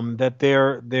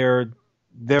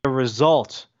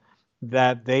result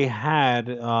that they had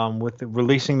with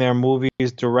releasing their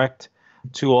movies direct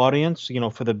to audience,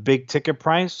 for the big ticket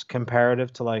price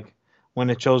comparative to like when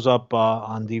it shows up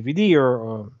on DVD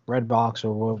or Redbox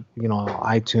or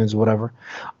iTunes, whatever.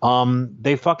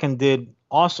 They fucking did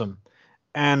awesome,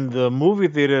 and the movie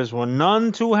theaters were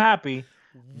none too happy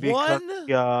because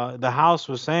the house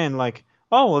was saying like,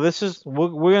 oh well,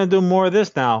 we're gonna do more of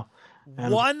this now,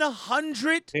 and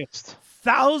pissed.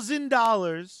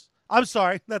 $100,000. I'm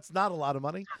sorry, that's not a lot of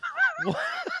money.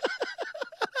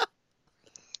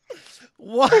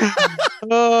 What?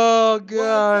 Oh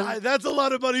god. That's a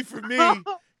lot of money for me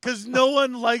because no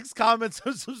one likes, comments,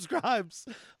 or subscribes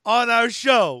on our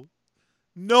show.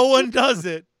 No one does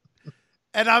it,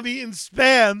 and I'm eating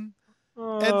spam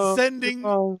and sending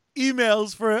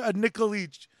emails for a nickel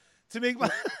each to make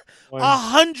my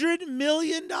 $100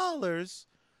 million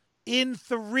in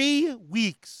 3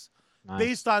 weeks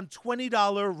based on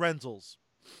 $20 rentals.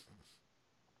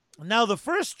 Now, the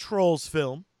first Trolls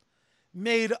film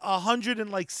made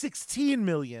 $116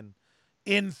 million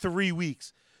in 3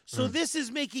 weeks. So this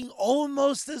is making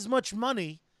almost as much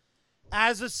money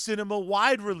as a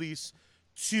cinema-wide release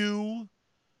to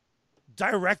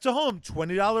direct to home,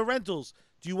 $20 rentals.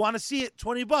 Do you want to see it?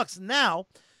 $20. Now,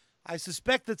 I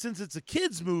suspect that since it's a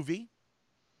kids movie,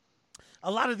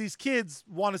 a lot of these kids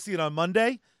want to see it on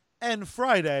Monday and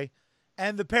Friday,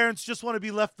 and the parents just want to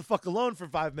be left the fuck alone for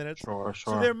 5 minutes. Sure.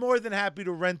 So they're more than happy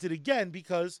to rent it again,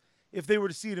 because if they were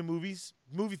to see it in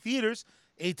movie theaters,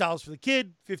 $8 for the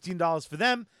kid, $15 for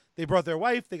them. They brought their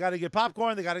wife. They got to get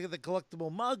popcorn. They got to get the collectible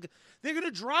mug. They're going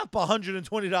to drop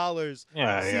 $120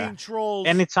 seeing Trolls.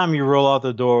 Anytime you roll out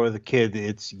the door with a kid,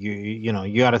 it's you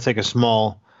got to take a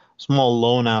small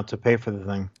loan out to pay for the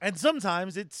thing. And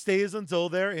sometimes it stays until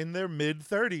they're in their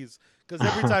mid-30s, because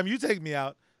every time you take me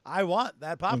out, I want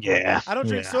that popcorn. Yeah, I don't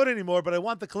drink soda anymore, but I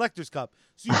want the collector's cup.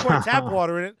 So you pour tap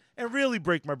water in it and really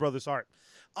break my brother's heart.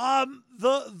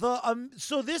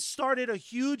 So this started a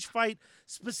huge fight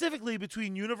specifically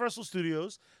between Universal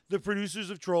Studios, the producers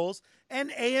of Trolls,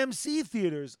 and AMC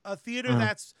Theaters, a theater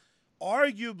that's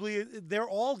arguably, they're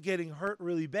all getting hurt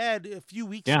really bad. A few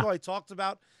weeks ago, I talked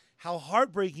about how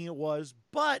heartbreaking it was,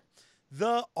 but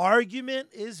the argument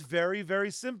is very,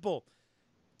 very simple.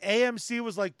 AMC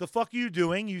was like, the fuck are you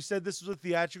doing? You said this was a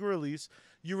theatrical release.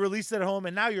 You released it at home,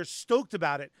 and now you're stoked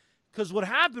about it. Because what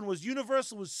happened was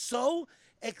Universal was so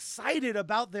excited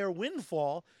about their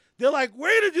windfall. They're like, we're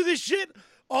going to do this shit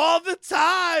all the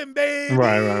time, baby.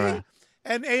 Right.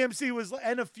 And AMC was,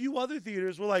 and a few other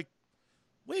theaters were like,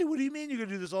 wait, what do you mean you're going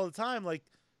to do this all the time? Like,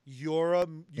 you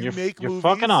make movies. You're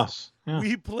fucking us. Yeah.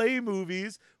 We play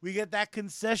movies. We get that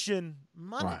concession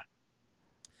money. Right.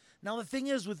 Now, the thing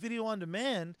is, with video on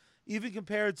demand, even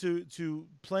compared to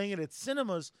playing it at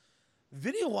cinemas,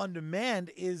 video on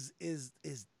demand is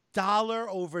dollar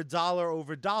over dollar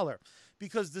over dollar.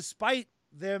 Because despite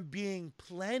there being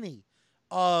plenty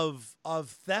of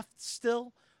theft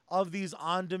still of these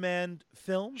on-demand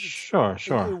films, Sure.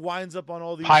 it winds up on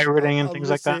all these Pirating and things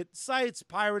like that. Sites.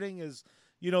 Pirating is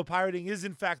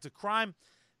in fact a crime.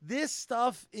 This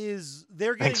stuff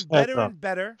they're getting better and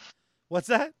better. What's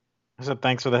that? I said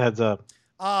thanks for the heads up.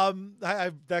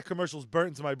 That commercial's burnt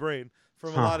into my brain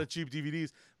from a lot of cheap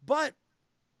DVDs. But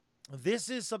This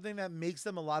is something that makes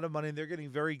them a lot of money, and they're getting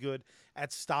very good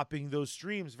at stopping those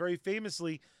streams. Very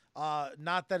famously,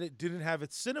 not that it didn't have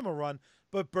its cinema run,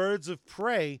 but Birds of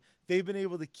Prey, they've been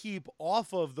able to keep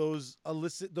off of those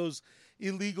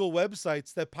illegal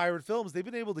websites that pirate films. They've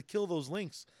been able to kill those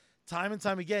links time and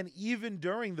time again, even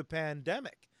during the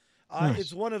pandemic. It's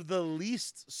Nice. one of the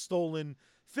least stolen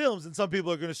films, and some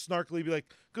people are going to snarkily be like,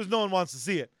 because no one wants to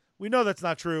see it. We know that's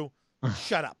not true.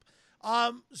 Shut up.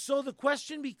 So the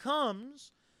question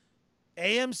becomes,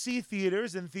 AMC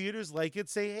theaters and theaters like it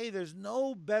say, hey, there's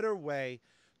no better way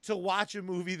to watch a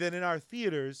movie than in our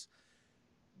theaters.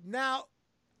 Now,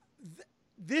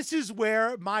 this is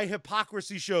where my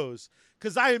hypocrisy shows,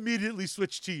 because I immediately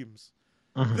switched teams.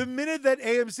 Mhm. The minute that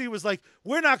AMC was like,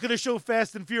 we're not going to show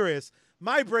Fast and Furious,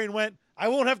 my brain went, I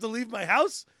won't have to leave my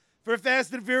house for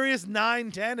Fast and Furious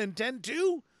 9, 10, and 10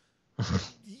 2? I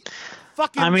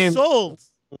Fucking mean, sold.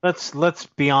 let's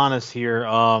be honest here.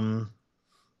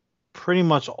 Pretty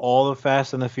much all the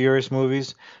Fast and the Furious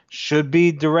movies should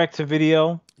be direct to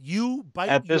video You bite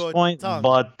at this your point, tongue.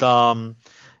 but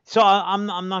so I'm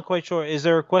not quite sure. Is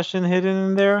there a question hidden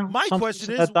in there? My Something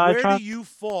question is, that where do diatribe? you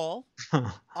fall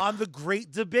on the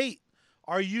great debate?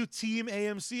 Are you team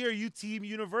AMC or are you team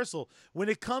Universal? When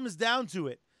it comes down to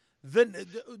it, the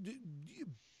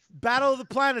Battle of the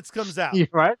Planets comes out. You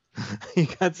right? You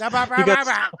got Bah, bah, you bah, got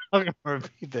bah, bah. fucking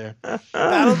repeat there.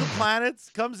 Battle of the Planets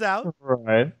comes out.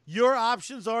 Right. Your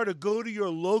options are to go to your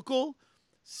local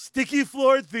sticky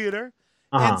floored theater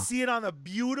and Uh-huh. see it on a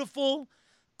beautiful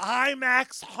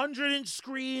IMAX 100-inch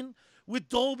screen with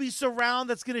Dolby Surround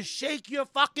that's going to shake your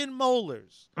fucking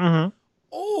molars. Mm-hmm.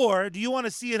 Or do you want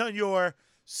to see it on your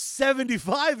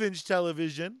 75-inch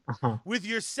television Uh-huh. with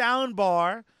your sound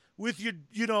bar, with your,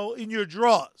 in your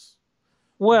drawers?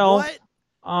 Well, What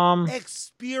um,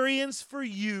 experience for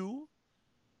you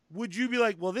would you be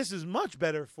like, well, this is much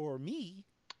better for me?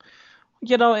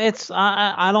 it's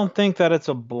I don't think that it's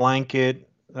a blanket.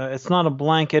 It's not a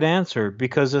blanket answer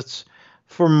because it's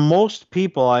for most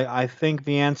people. I think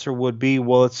the answer would be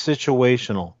well, it's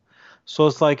situational. So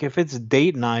it's like if it's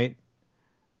date night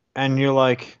and you're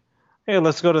like, hey,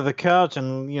 let's go to the couch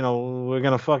and we're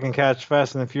gonna fucking catch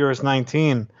Fast and the Furious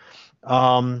 19.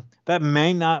 That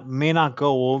may not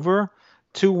go over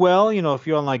too well. If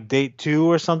you're on like date two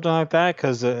or something like that,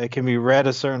 because it can be read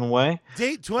a certain way.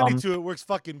 Date Um, 22, it works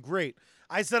fucking great.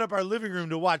 I set up our living room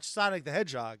to watch Sonic the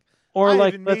Hedgehog. or I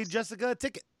like even made let's Jessica a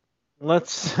ticket.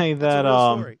 let's say That's a that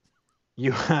real story.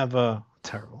 you have a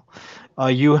terrible,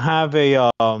 you have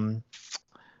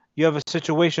a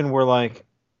situation where like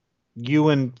you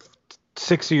and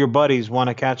six of your buddies want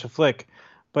to catch a flick,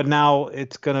 but now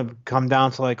it's gonna come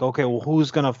down to like, okay, well,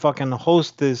 who's gonna fucking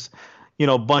host this,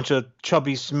 bunch of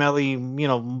chubby, smelly,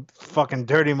 fucking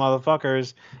dirty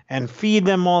motherfuckers and feed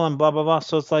them all and blah blah blah.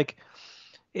 So it's like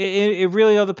it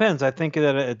really all depends. I think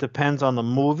that it depends on the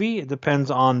movie. It depends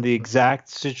on the exact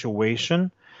situation.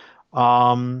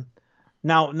 Um,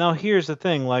 now here's the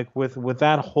thing, like with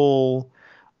that whole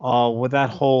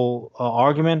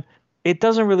argument, it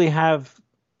doesn't really have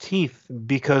teeth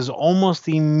because almost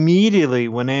immediately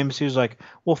when AMC was like,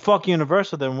 "Well, fuck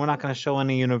Universal, then we're not going to show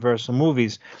any Universal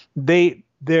movies," the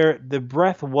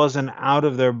breath wasn't out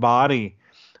of their body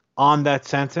on that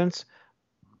sentence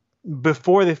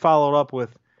before they followed up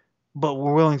with, "But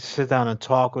we're willing to sit down and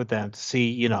talk with them to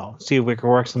see if we can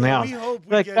work something Yeah, we out." hope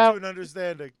we Like get that to an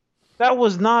understanding. that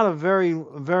was not a very,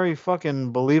 very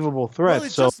fucking believable Well, threat.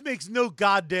 it So just makes no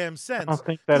goddamn I sense. don't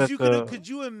think that Because it's a could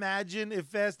you imagine if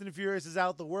Fast and Furious is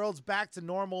out, the world's back to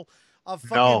normal, a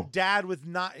fucking no. dad with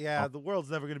not, yeah, the world's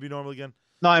never going to be normal again.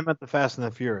 No, I meant the Fast and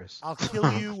the Furious. I'll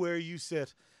kill you where you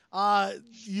sit.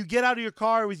 You get out of your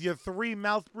car with your 3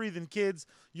 mouth breathing kids.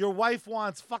 Your wife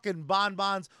wants fucking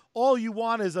bonbons. All you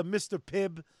want is a Mr.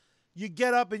 Pibb. You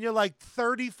get up and you're like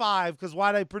 35 because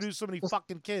why'd I produce so many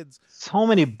fucking kids? So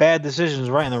many bad decisions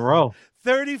right in a row.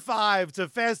 35 to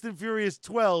Fast and Furious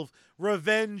 12,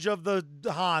 Revenge of the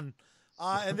Han.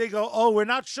 And they go, oh, we're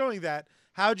not showing that.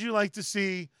 How'd you like to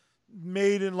see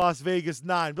Made in Las Vegas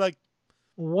 9? Be like,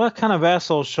 What kind of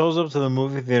asshole shows up to the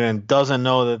movie theater and doesn't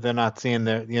know that they're not seeing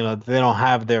they don't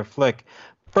have their flick?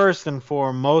 First and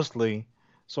foremostly,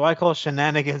 so I call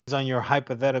shenanigans on your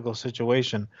hypothetical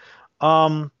situation.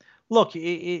 Um, Look,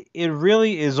 it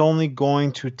really is only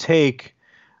going to take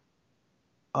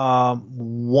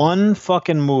one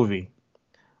fucking movie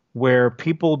where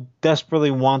people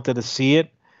desperately wanted to see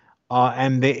it,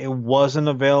 and it wasn't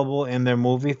available in their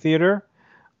movie theater,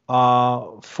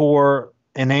 for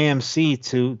an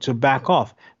AMC to back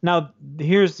off. Now,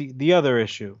 here's the other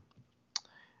issue.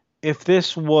 If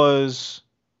this was,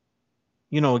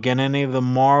 again, any of the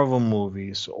Marvel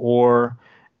movies or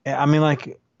I mean,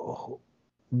 like,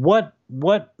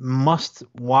 what must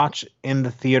watch in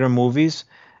the theater movies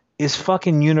is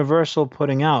fucking Universal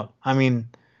putting out. I mean,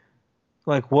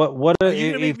 like, what Are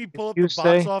you gonna make me if pull up the you box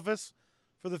say, office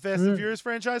for the Fast and mm, Furious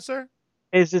franchise, sir?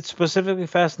 is it specifically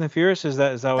Fast and the Furious? Is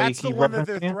that why you That's the keep one that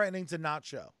they're referencing it? threatening to not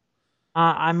show.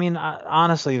 I mean,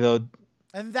 honestly though,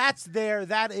 And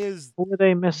that is who are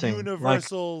they missing? Like,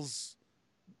 Universal's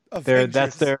they're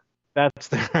Avengers. that's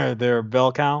their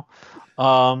bell cow.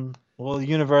 Well,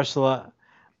 Universal.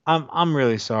 I'm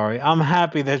really sorry. I'm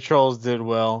happy that Trolls did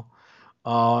well.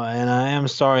 And I am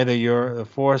sorry that you're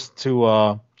forced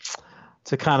to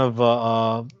kind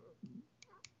of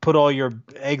put all your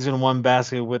eggs in one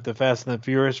basket with the Fast and the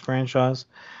Furious franchise.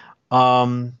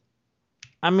 Um,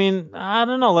 I mean, I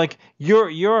don't know. Like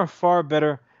you're a far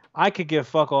better. I could give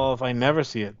fuck all if I never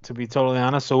see it, to be totally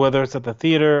honest. So whether it's at the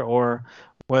theater or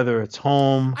whether it's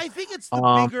home, um, I think it's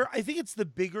the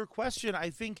bigger question. I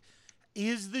think,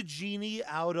 is the genie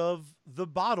out of the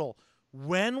bottle?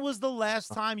 When was the last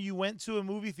time you went to a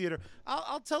movie theater?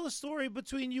 I'll tell a story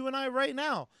between you and I right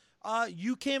now.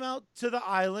 You came out to the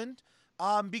island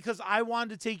because I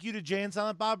wanted to take you to Jay and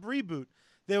Silent Bob Reboot.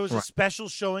 There was a right, special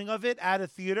showing of it at a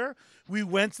theater. We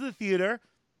went to the theater.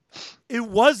 It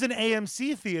was an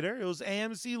AMC theater. It was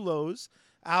AMC Lowe's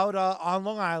out on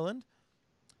Long Island.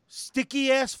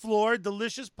 Sticky ass floor,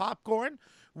 delicious popcorn.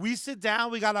 We sit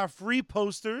down, we got our free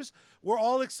posters. We're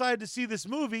all excited to see this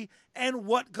movie. And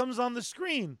what comes on the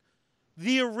screen?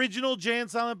 The original Jay and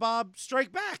Silent Bob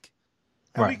Strike Back.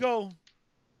 And we right, go,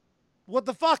 what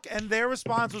the fuck? And their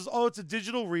response was, oh, it's a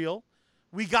digital reel.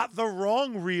 We got the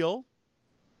wrong reel.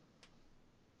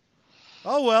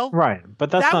 Oh, well, right.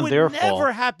 But that's that not would their never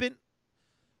fault. happen.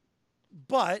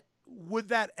 But would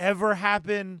that ever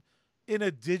happen in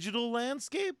a digital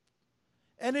landscape?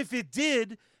 And if it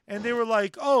did, and they were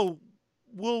like, oh,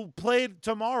 we'll play it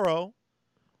tomorrow,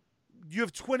 you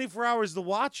have 24 hours to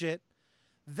watch it.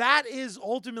 That is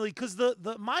ultimately because the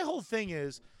my whole thing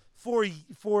is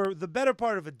for the better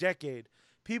part of a decade,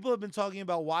 people have been talking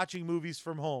about watching movies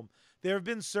from home. There have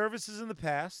been services in the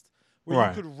past where you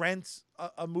Right. could rent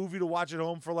a movie to watch at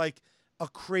home for like a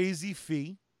crazy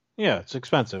fee. Yeah, it's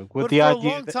expensive. With But the for a idea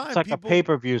long that it's time, like a people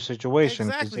pay-per-view situation,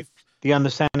 because exactly the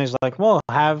understanding is like, well,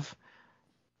 have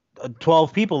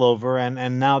 12 people over,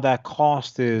 and now that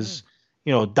cost mm, is,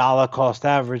 dollar cost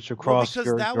average well, across because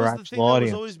your that your was the actual thing that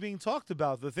was always audience. being talked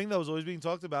about. The thing that was always being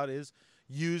talked about is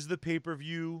use the pay per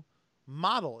view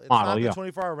model. It's Model, not the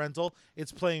yeah. 24-hour rental.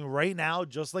 It's playing right now,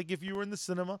 just like if you were in the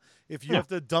cinema. If you Yeah. have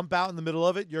to dump out in the middle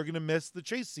of it, you're going to miss the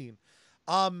chase scene.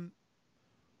 Um,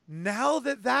 Now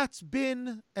that that's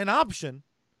been an option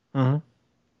Hmm.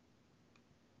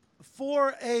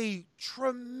 for a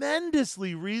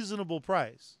tremendously reasonable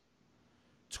price,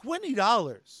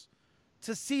 $20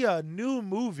 to see a new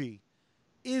movie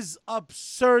is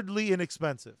absurdly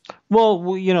inexpensive.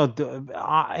 Well,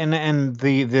 and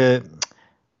the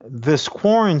this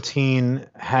quarantine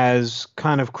has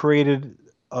kind of created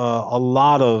a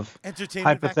lot of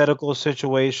Entertainment factor. hypothetical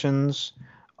situations.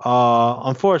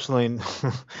 Unfortunately,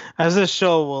 as this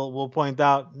show will point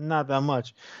out, not that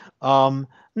much. Um,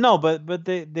 no, but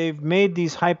they've made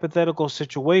these hypothetical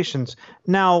situations.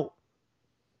 Now,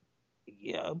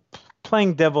 yeah,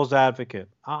 playing devil's advocate,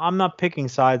 I'm not picking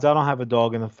sides. I don't have a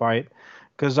dog in the fight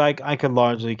because I could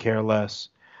largely care less.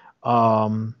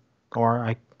 Um, or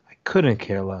I couldn't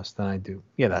care less than I do.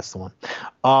 Yeah, that's the one.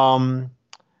 Um,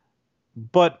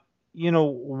 but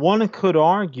one could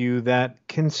argue that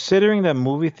considering that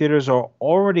movie theaters are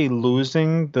already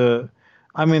losing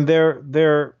I mean, they're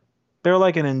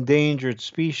like an endangered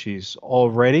species Mm-hmm.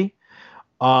 already.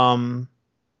 Um,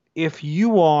 if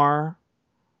you are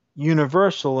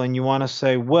Universal and you want to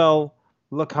say, well,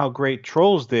 look how great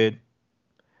Trolls did,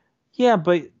 yeah,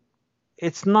 but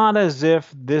it's not as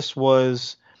if this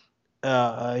was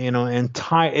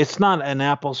entire. It's not an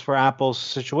apples for apples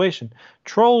situation.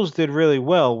 Trolls did really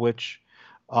well, which,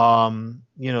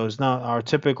 is not our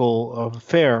typical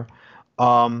fare.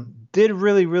 Did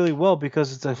really really well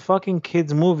because it's a fucking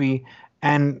kids movie,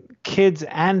 and kids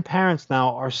and parents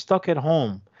now are stuck at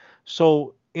home.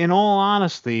 So, in all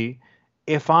honesty,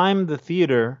 if I'm the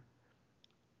theater,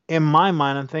 in my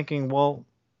mind, I'm thinking, well,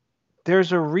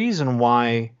 there's a reason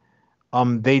why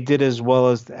they did as well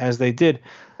as they did.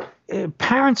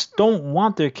 Parents don't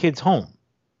want their kids home.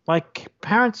 Like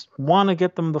parents want to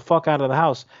get them the fuck out of the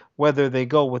house, whether they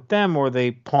go with them or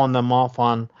they pawn them off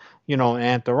on,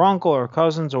 aunt or uncle or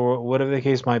cousins or whatever the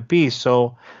case might be.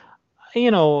 So,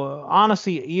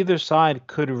 honestly, either side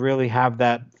could really have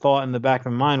that thought in the back of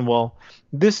their mind. Well,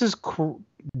 this is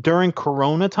during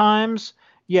Corona times.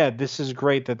 Yeah, this is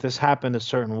great that this happened a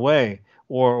certain way.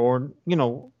 or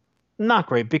not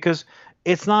great because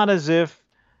it's not as if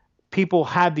people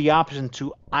had the option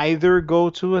to either go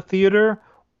to a theater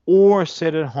or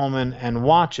sit at home and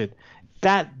watch it.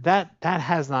 That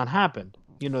has not happened.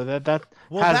 That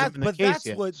Well, hasn't been the case that's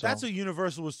yet. that's So, what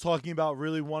Universal was talking about,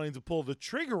 really wanting to pull the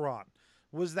trigger on,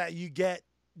 was that you get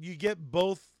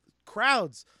both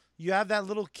crowds. You have that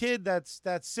little kid that's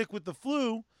sick with the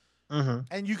flu, mhm.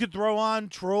 and you could throw on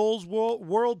Trolls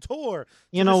World Tour to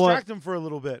You know what? distract them for a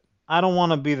little bit. I don't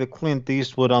want to be the Clint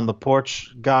Eastwood on the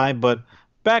porch guy, but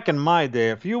back in my day,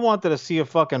 if you wanted to see a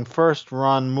fucking first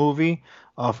run movie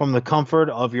from the comfort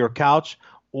of your couch,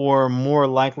 or more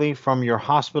likely from your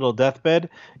hospital deathbed,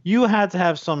 you had to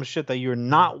have some shit that you're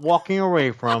not walking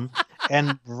away from,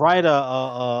 and write a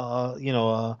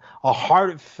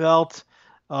heartfelt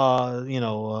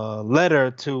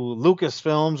letter to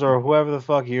Lucasfilms or whoever the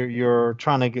fuck you're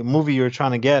trying to get movie you're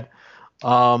trying to get.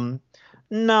 um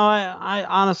no, I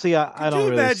honestly, I Could don't you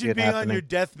really see imagine it being on your happening.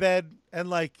 deathbed and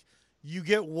like you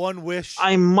get one wish?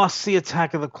 I must see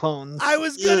Attack of the I Clones.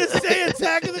 was gonna say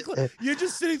Attack of the You're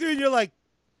just sitting there and you're like,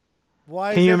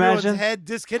 why Can is you everyone's imagine head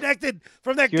disconnected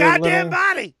from their your goddamn little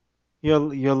body?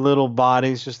 your little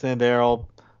body's just in there all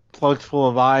plugged full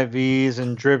of IVs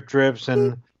and drips Boop,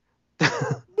 and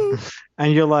boop,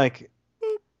 and you're like,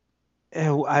 boop,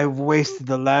 "Ew, I've boop. wasted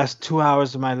the last 2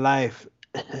 hours of my life."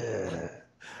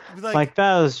 Be like, Like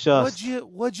that was just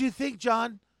what'd you think,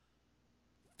 John?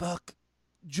 Fuck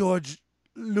George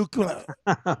Lucas.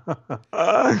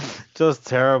 just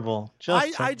terrible, I just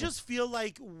I terrible. just feel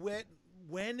like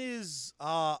when is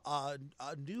a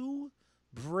new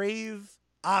brave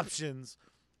options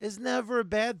is never a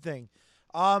bad thing.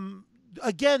 Um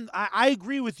Again, I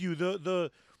agree with you.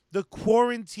 The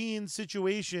quarantine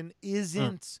situation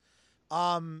Mm,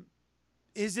 um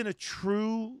isn't a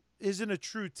true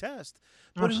test.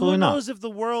 But who absolutely not. knows if the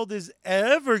world is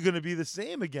ever going to be the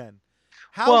same again?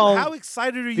 How Well,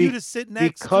 excited are you be, to sit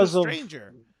next to a because of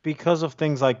stranger?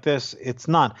 things like this, it's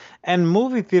not. And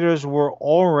movie theaters were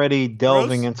already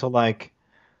delving Gross? into like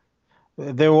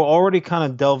they were already kind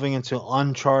of delving into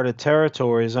uncharted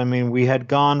territories. I mean, we had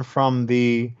gone from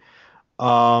the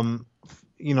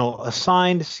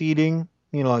assigned seating,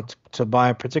 like to buy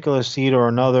a particular seat or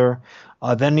another.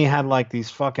 Then you had like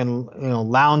these fucking,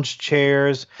 lounge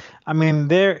chairs. I mean,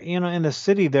 there, in the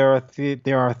city, there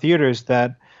are theaters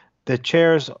that the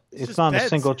chairs, It's it's just not a beds.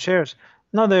 single chairs.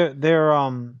 No,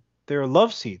 they're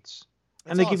love seats,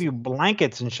 and That's they give you awesome.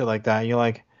 blankets and shit like that. You're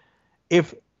like,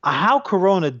 if how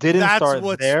Corona didn't That's start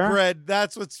what there. spread.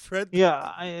 That's what spread.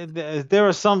 Yeah, there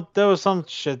was some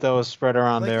shit that was spread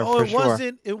around Like, there oh, for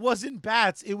sure. it wasn't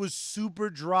bats. It was super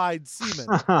dried semen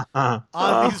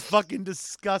on these fucking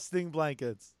disgusting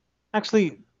blankets.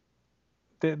 Actually,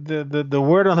 the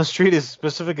word on the street is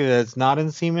specifically that it's not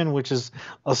in semen, which is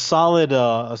a solid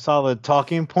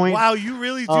talking point Wow, you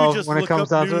really do just when it look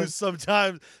comes up down to it. news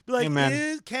sometimes. Be Hey like,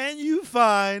 man, can you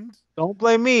find? don't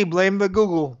blame me, blame the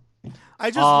Google. I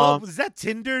just love. Um, Was that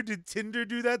Tinder? Did Tinder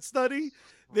do that study?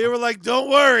 They were like, don't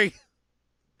worry.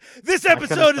 This I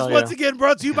couldn't episode is tell once you. again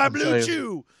brought to I you by couldn't Blue tell you.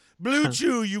 Chew. Blue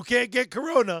Chew. You can't get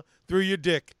Corona through your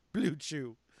dick. Blue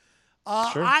Chew.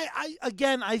 Sure. I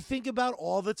again, I think about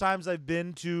all the times I've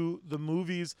been to the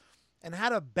movies and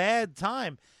had a bad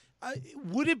time.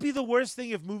 Would it be the worst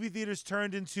thing if movie theaters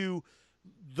turned into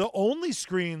the only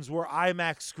screens were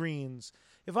IMAX screens?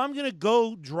 If I'm gonna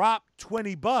go drop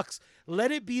 $20,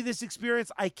 let it be this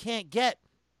experience I can't get.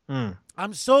 Mm.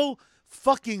 I'm so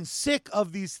fucking sick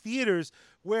of these theaters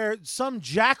where some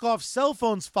jack off cell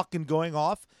phones fucking going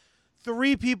off.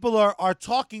 Three people are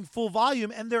talking full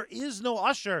volume and there is no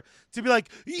usher to be like,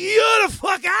 you're the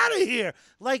fuck out of here.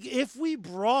 Like, if we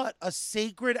brought a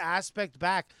sacred aspect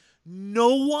back,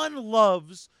 no one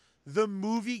loves the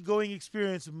movie going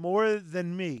experience more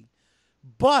than me.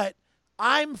 But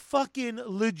I'm fucking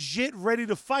legit ready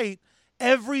to fight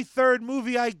every third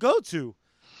movie I go to.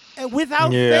 And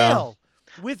without Yeah. fail.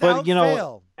 But Without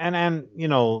fail.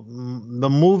 the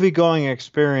movie going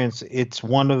experience, it's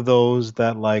one of those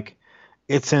that like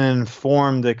it's an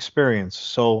informed experience.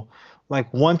 So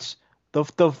like once the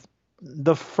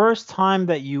the first time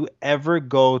that you ever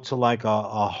go to like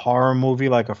a horror movie,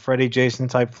 like a Freddy Jason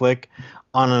type flick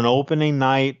on an opening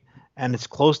night and it's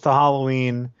close to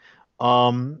Halloween,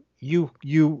 you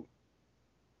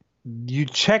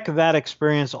check that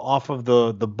experience off of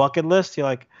the bucket list. You're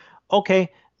like, okay,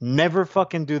 never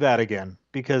fucking do that again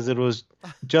because it was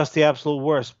just the absolute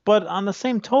worst. But on the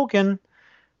same token,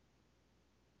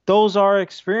 those are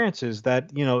experiences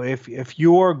that, if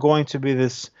you are going to be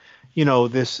this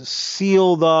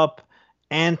sealed up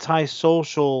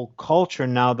antisocial culture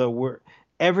now that we're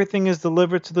everything is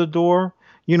delivered to the door,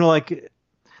 Like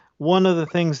one of the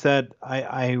things that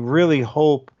I really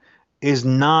hope is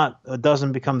not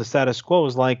doesn't become the status quo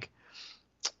is like,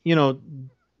 you know,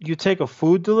 you take a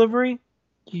food delivery,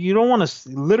 you don't want to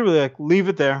literally like leave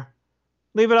it there,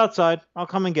 leave it outside. I'll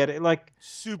come and get it. Like,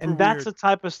 Super and that's weird. the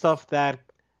type of stuff that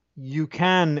you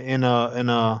can in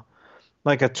a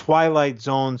like a Twilight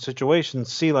Zone situation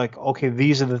see like, okay,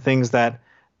 these are the things that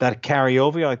carry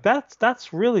over. You're like,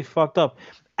 that's really fucked up.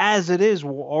 As it is,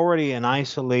 we're already an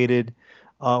isolated,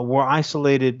 we're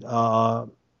isolated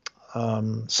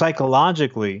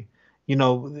psychologically,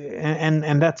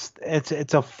 and that's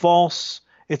it's a false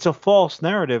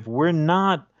narrative. We're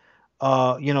not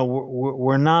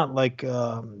we're not like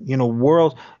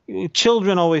world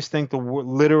children always think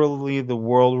literally the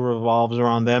world revolves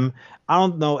around them. I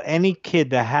don't know any kid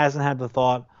that hasn't had the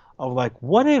thought of like,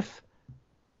 what if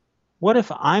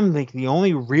I'm like the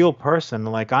only real person?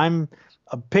 Like I'm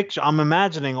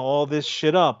imagining all this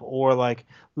shit up, or like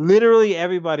literally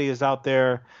everybody is out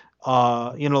there,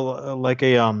 like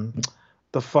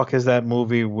the fuck is that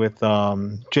movie with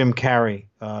Jim Carrey,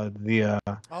 the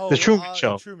Oh, Truman the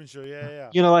Show. Truman Show. Yeah,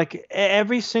 yeah. Like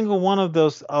every single one of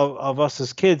those of us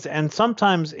as kids, and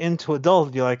sometimes into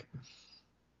adulthood, you're like,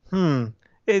 hmm,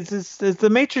 is the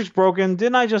Matrix broken?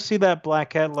 Didn't I just see that black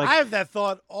cat? I Like, have that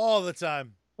thought all the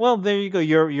time. well, there you go.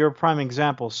 You're a prime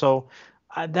example. So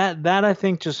that I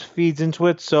think just feeds into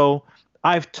it. So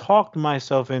I've talked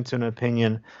myself into an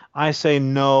opinion. I say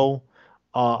no.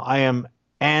 I am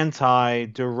anti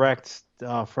direct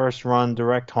first run,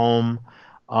 direct home.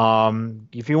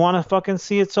 If you want to fucking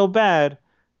see it so bad,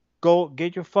 go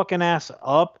get your fucking ass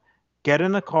up, get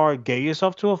in the car, get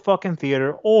yourself to a fucking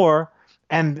theater, or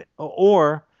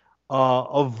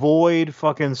avoid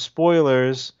fucking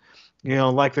spoilers,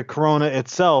 like the Corona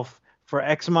itself for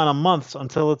X amount of months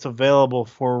until it's available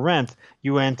for rent.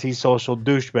 You antisocial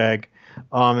douchebag,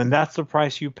 and that's the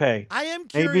price you pay. I am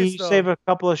Maybe curious you save though. a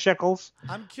couple of shekels.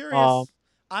 I'm Uh, curious.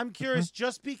 I'm mhm, curious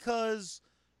just because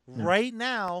yeah, right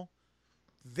now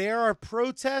there are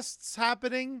protests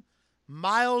happening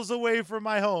miles away from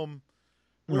my home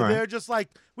where right, they're just like,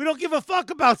 we don't give a fuck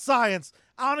about science.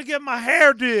 I want to get my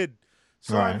hair did.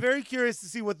 So I'm right. very curious to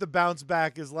see what the bounce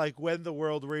back is like when the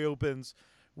world reopens.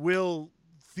 Will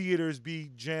theaters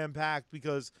be jam packed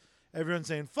because everyone's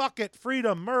saying, fuck it,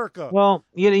 freedom, America? Well,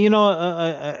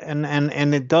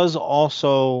 and it does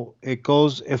also it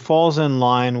falls in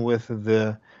line with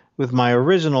with my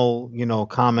original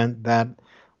comment that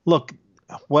look,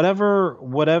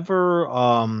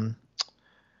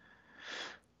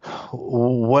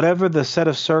 whatever the set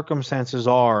of circumstances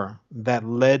are that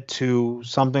led to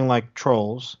something like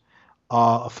Trolls,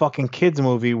 a fucking kids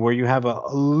movie where you have a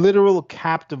literal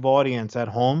captive audience at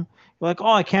home. You're like,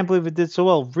 oh, I can't believe it did so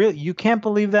well. Really, you can't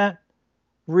believe that?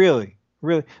 Really?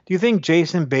 Really? Do you think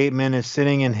Jason Bateman is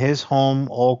sitting in his home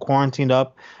all quarantined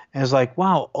up and is like,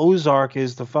 wow, Ozark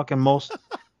is the fucking most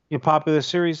popular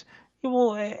series? Yeah,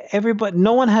 well, everybody,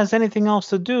 no one has anything else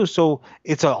to do. So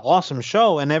it's an awesome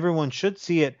show and everyone should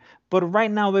see it. But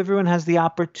right now, everyone has the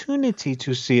opportunity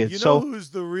to see it. You know So, who's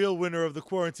the real winner of the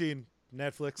quarantine?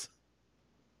 Netflix.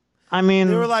 I They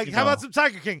were mean, like, how about some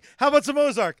Tiger King? How about some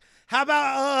Ozark? How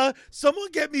about someone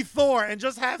get me Thor and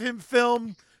just have him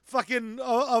film fucking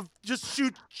of just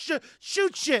shoot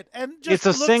shit and it's just a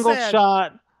look single sad.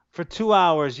 shot for 2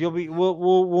 hours.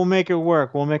 We'll make it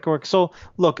work. We'll make it work. So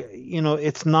look,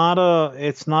 it's not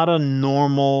a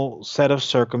normal set of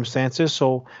circumstances.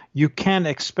 So you can't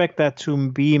expect that to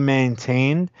be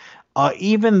maintained.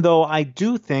 Even though I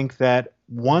do think that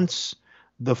once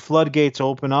the floodgates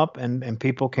open up and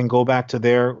people can go back to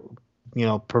their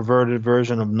perverted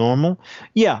version of normal,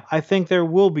 yeah, I think there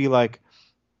will be like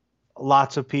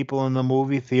lots of people in the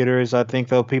movie theaters. I think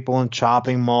there'll be people in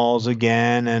shopping malls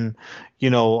again, and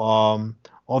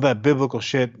all that biblical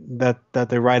shit that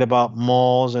they write about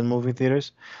malls and movie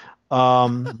theaters.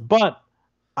 But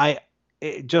I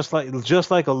just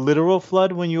like a literal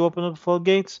flood when you open up the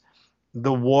floodgates,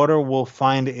 the water will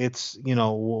find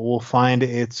will find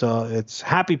its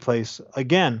happy place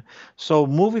again. So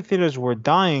movie theaters were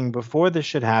dying before this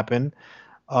shit happened.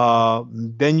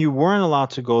 Then you weren't allowed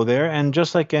to go there. And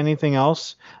just like anything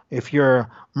else, if you're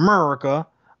America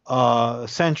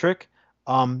centric,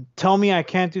 tell me I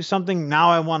can't do something. Now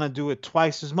I want to do it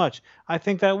twice as much. I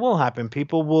think that will happen.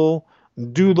 People will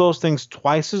do those things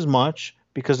twice as much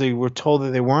because they were told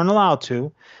that they weren't allowed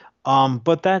to.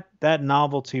 But that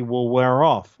novelty will wear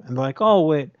off. And they're like, oh,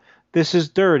 wait, this is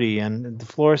dirty and the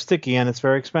floor is sticky and it's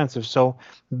very expensive. So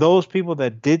those people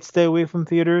that did stay away from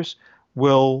theaters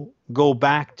will go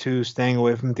back to staying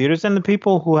away from theaters, and the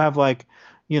people who have like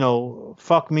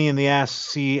fuck me in the ass,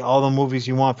 see all the movies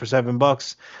you want for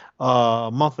 $7,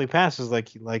 monthly passes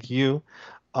like you.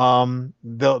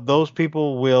 Those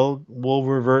people will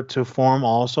revert to form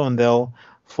also, and they'll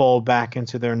fall back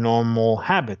into their normal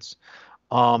habits.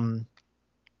 Um,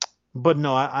 but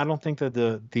no, I don't think that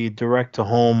the direct to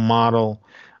home model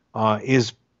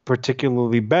is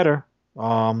particularly better.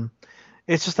 Um,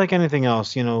 it's just like anything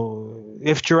else,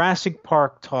 if Jurassic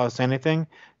Park taught us anything,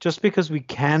 just because we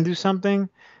can do something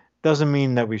doesn't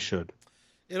mean that we should.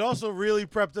 It also really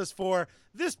prepped us for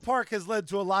this park has led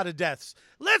to a lot of deaths.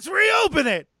 Let's reopen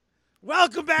it.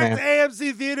 Welcome back Man. to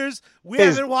AMC theaters. We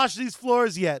Is- haven't washed these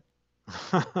floors yet.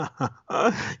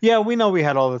 Yeah, we know we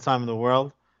had all the time in the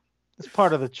world. It's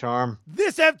part of the charm.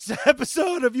 This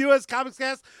episode of US Comics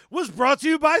Cast was brought to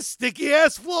you by Sticky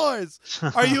Ass Floors.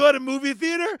 Are you at a movie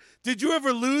theater? Did you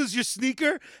ever lose your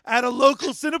sneaker at a local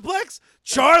Cineplex?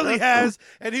 Charlie has,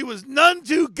 and he was none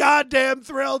too goddamn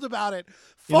thrilled about it.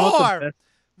 You know what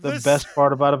the best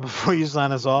part about it before you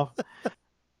sign us off?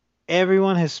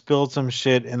 Everyone has spilled some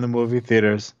shit in the movie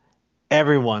theaters.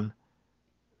 Everyone.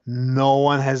 No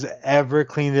one has ever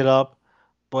cleaned it up,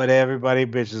 but everybody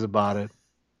bitches about it.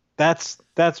 That's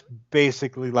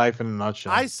basically life in a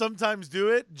nutshell. I sometimes do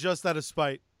it just out of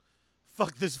spite.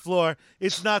 Fuck this floor.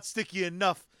 It's not sticky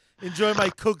enough. Enjoy my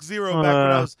Coke Zero back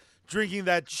when I was drinking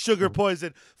that sugar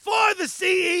poison. For the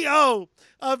CEO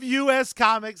of US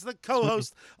Comics, the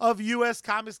co-host of US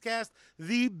Comics Cast,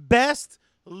 the best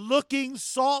looking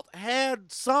salt-haired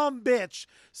sumbitch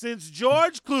since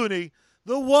George Clooney,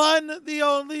 the one, the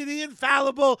only, the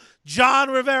infallible John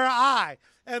Rivera. I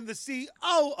am the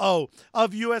COO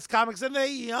of US Comics and the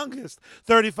youngest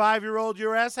 35-year-old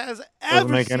US has ever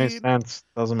Doesn't make any seen. sense.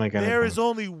 Doesn't make any sense. There is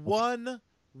only one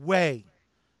way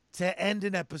to end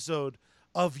an episode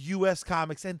of US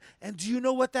Comics. And do you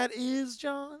know what that is,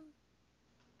 John?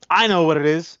 I know what it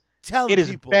is. Tell It is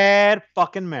people. Bad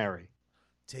Fucking Mary.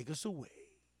 Take us away.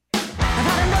 I've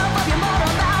had enough of your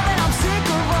motor mouth and I'm sick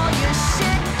of all your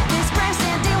shit. This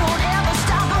grandstand deal won't ever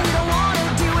stop, but we don't want to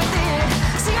deal with it.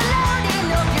 See, you're loading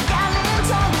up your gallant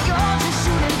tone, but you're just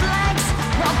shooting blanks.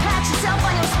 Well, pat yourself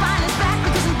on your spineless back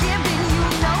because I'm giving you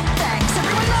no thanks.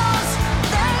 Everyone knows,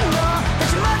 they know that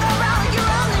you mug around like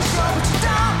you're on the show, but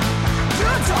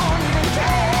you don't even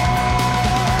care.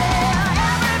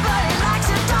 Everybody likes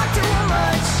to talk too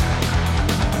much.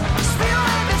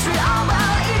 Spewing vitriol all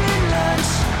while eating lunch.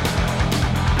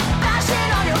 Bashing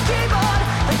on your keyboard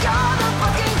like you're the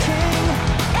fucking king.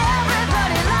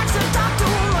 Everybody likes to talk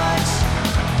too much.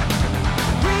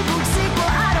 Reboot, sequel,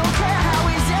 I don't care. How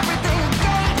is everything a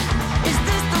game? Is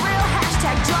this the real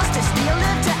hashtag justice? Do you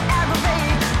live to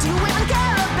aggravate? Do you even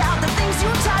care about the things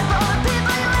you type or the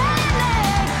people you're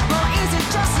alienating? Or is it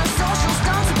just a social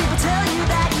stunt so people tell you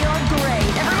that you're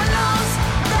great? Everyone knows,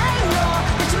 they know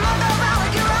that you mug around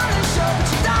like you're on the show, but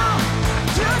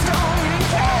you don't even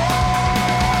care.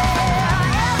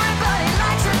 Everybody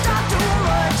likes to talk too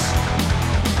much.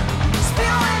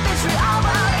 Spewing vitriol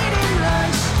while eating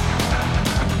lunch.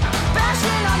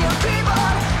 Bashing on your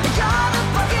keyboard like you're the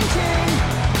fucking king.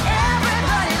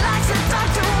 Everybody likes to talk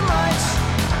too much.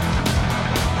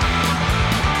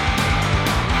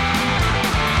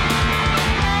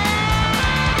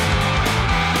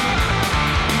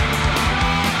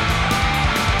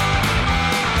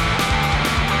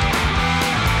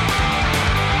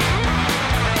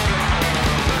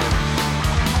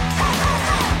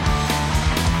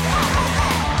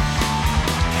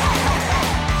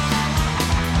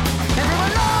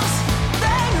 Everyone knows,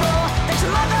 they know that you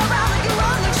mug around like you're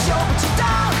on the show, but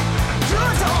you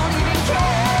don't even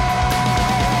care.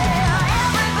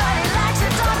 Everybody likes to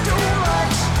talk too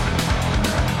much.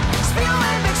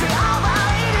 Spewing vitriol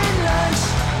while eating lunch.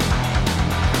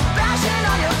 Bashing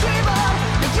on your keyboard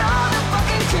like you're the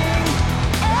fucking king.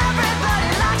 Everybody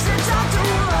likes to talk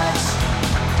too much.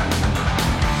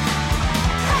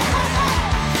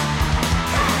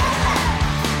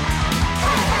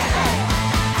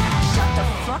 Shut the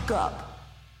fuck up.